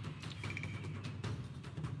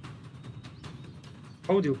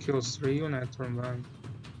 How would you kill 3 units turn 1?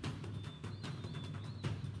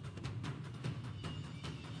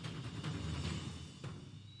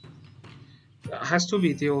 It has to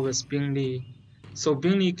be deal with Bing Li. So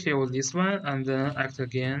Bing Li kill this one and then act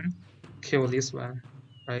again, kill this one,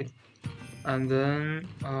 right? And then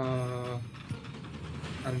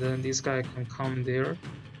this guy can come there,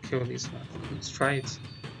 kill this one. Let's try it.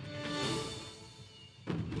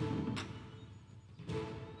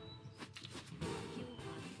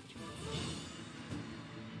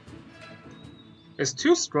 It's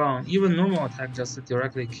too strong. Even normal attack just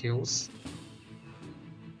directly kills.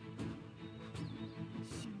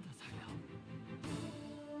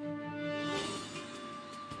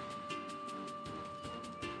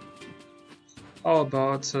 How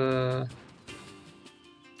about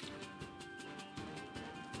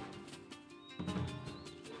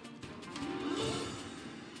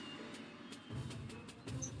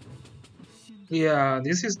yeah,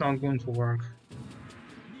 this is not going to work.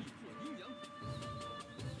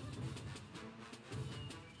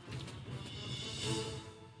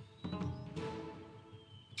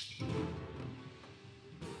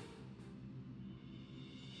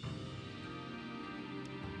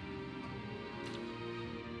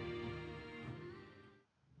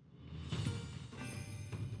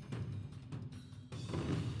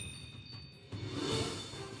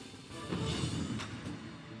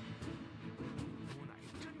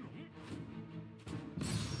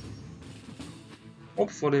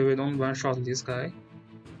 Hopefully we don't one-shot this guy.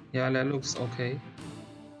 Yeah, that looks okay.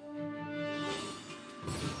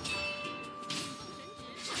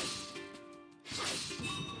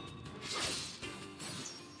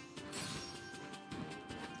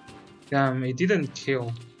 Damn, it didn't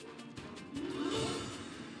kill.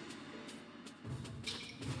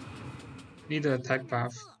 Need an attack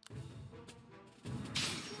buff.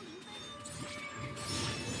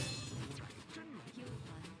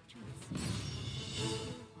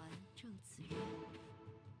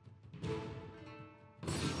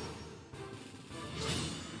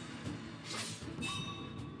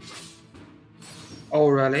 Oh,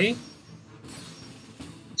 really?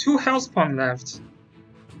 2 health points left.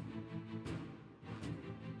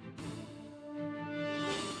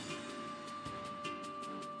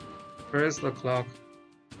 Where is the clock?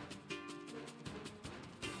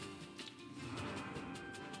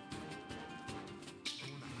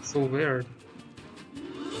 So weird.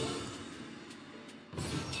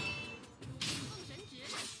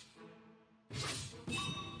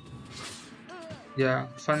 Yeah,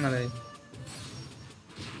 finally.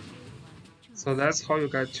 So that's how you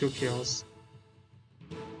get 2 kills.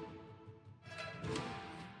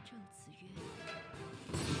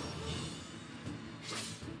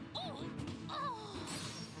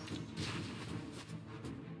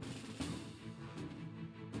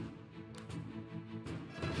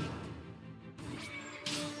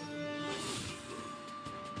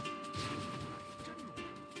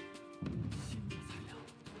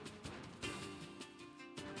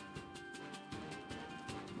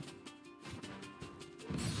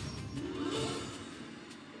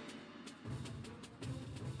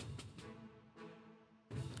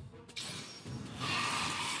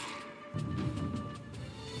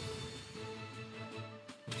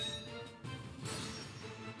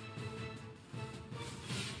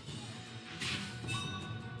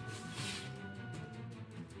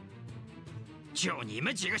 正子曰：“就你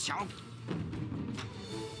们几个小。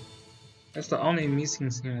 That's the only missing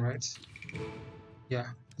thing, right? Yeah,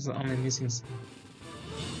 that's the only missing thing. “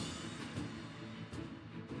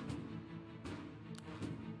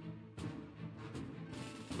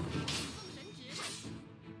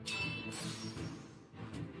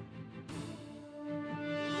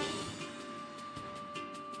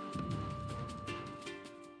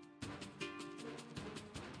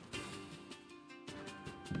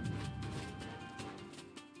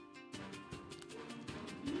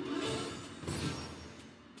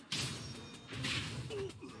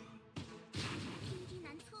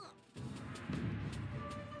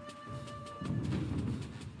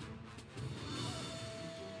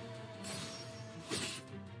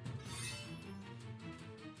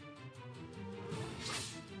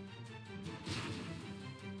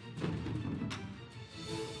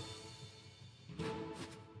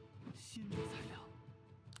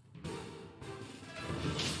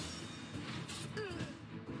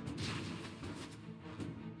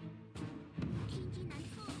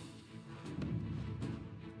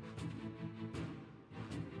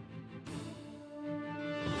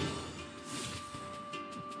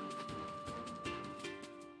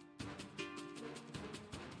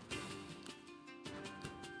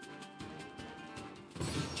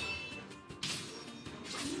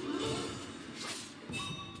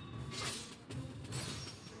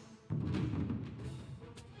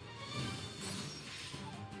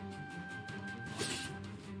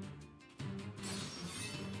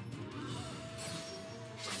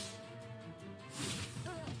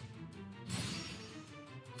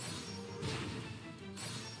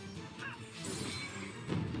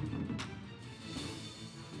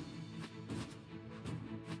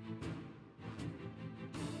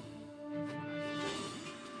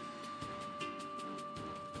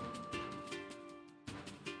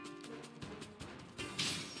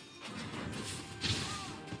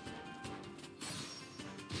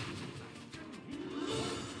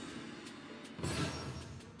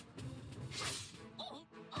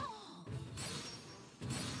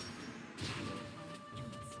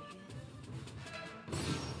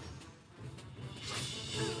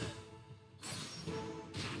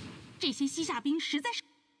这些西夏兵实在是……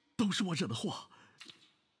都是我惹的祸。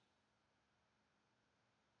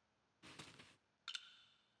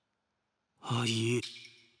阿姨。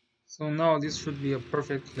 So now this should be a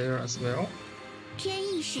perfect clear as well. 天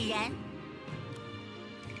意使然。”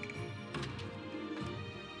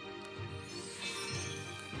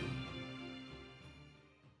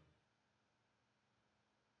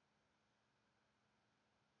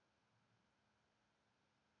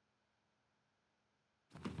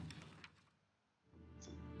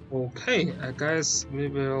 Okay, I guess we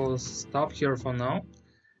will stop here for now.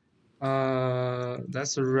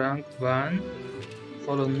 That's rank 1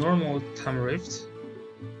 for the normal time rift,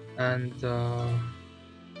 and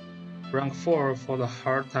rank 4 for the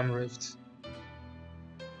hard time rift.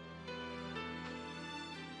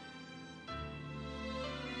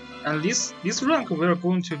 And this rank we're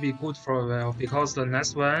going to be good for a while because the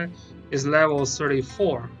next one is level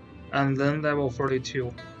 34 and then level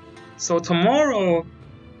 42. So tomorrow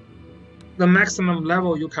the maximum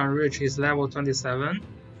level you can reach is level 27.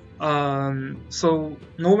 So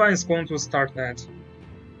no one is going to start that.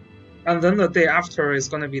 And then the day after is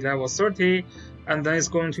going to be level 30, and then it's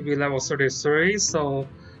going to be level 33. So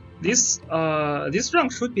this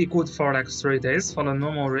rank should be good for like 3 days for the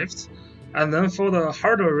normal rift. And then for the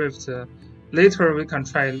harder rift, later we can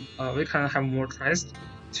try, we can have more tries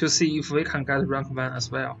to see if we can get rank 1 as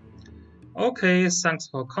well. Okay, thanks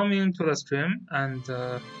for coming to the stream, and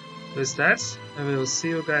with that, I will see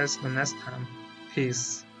you guys the next time.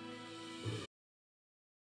 Peace.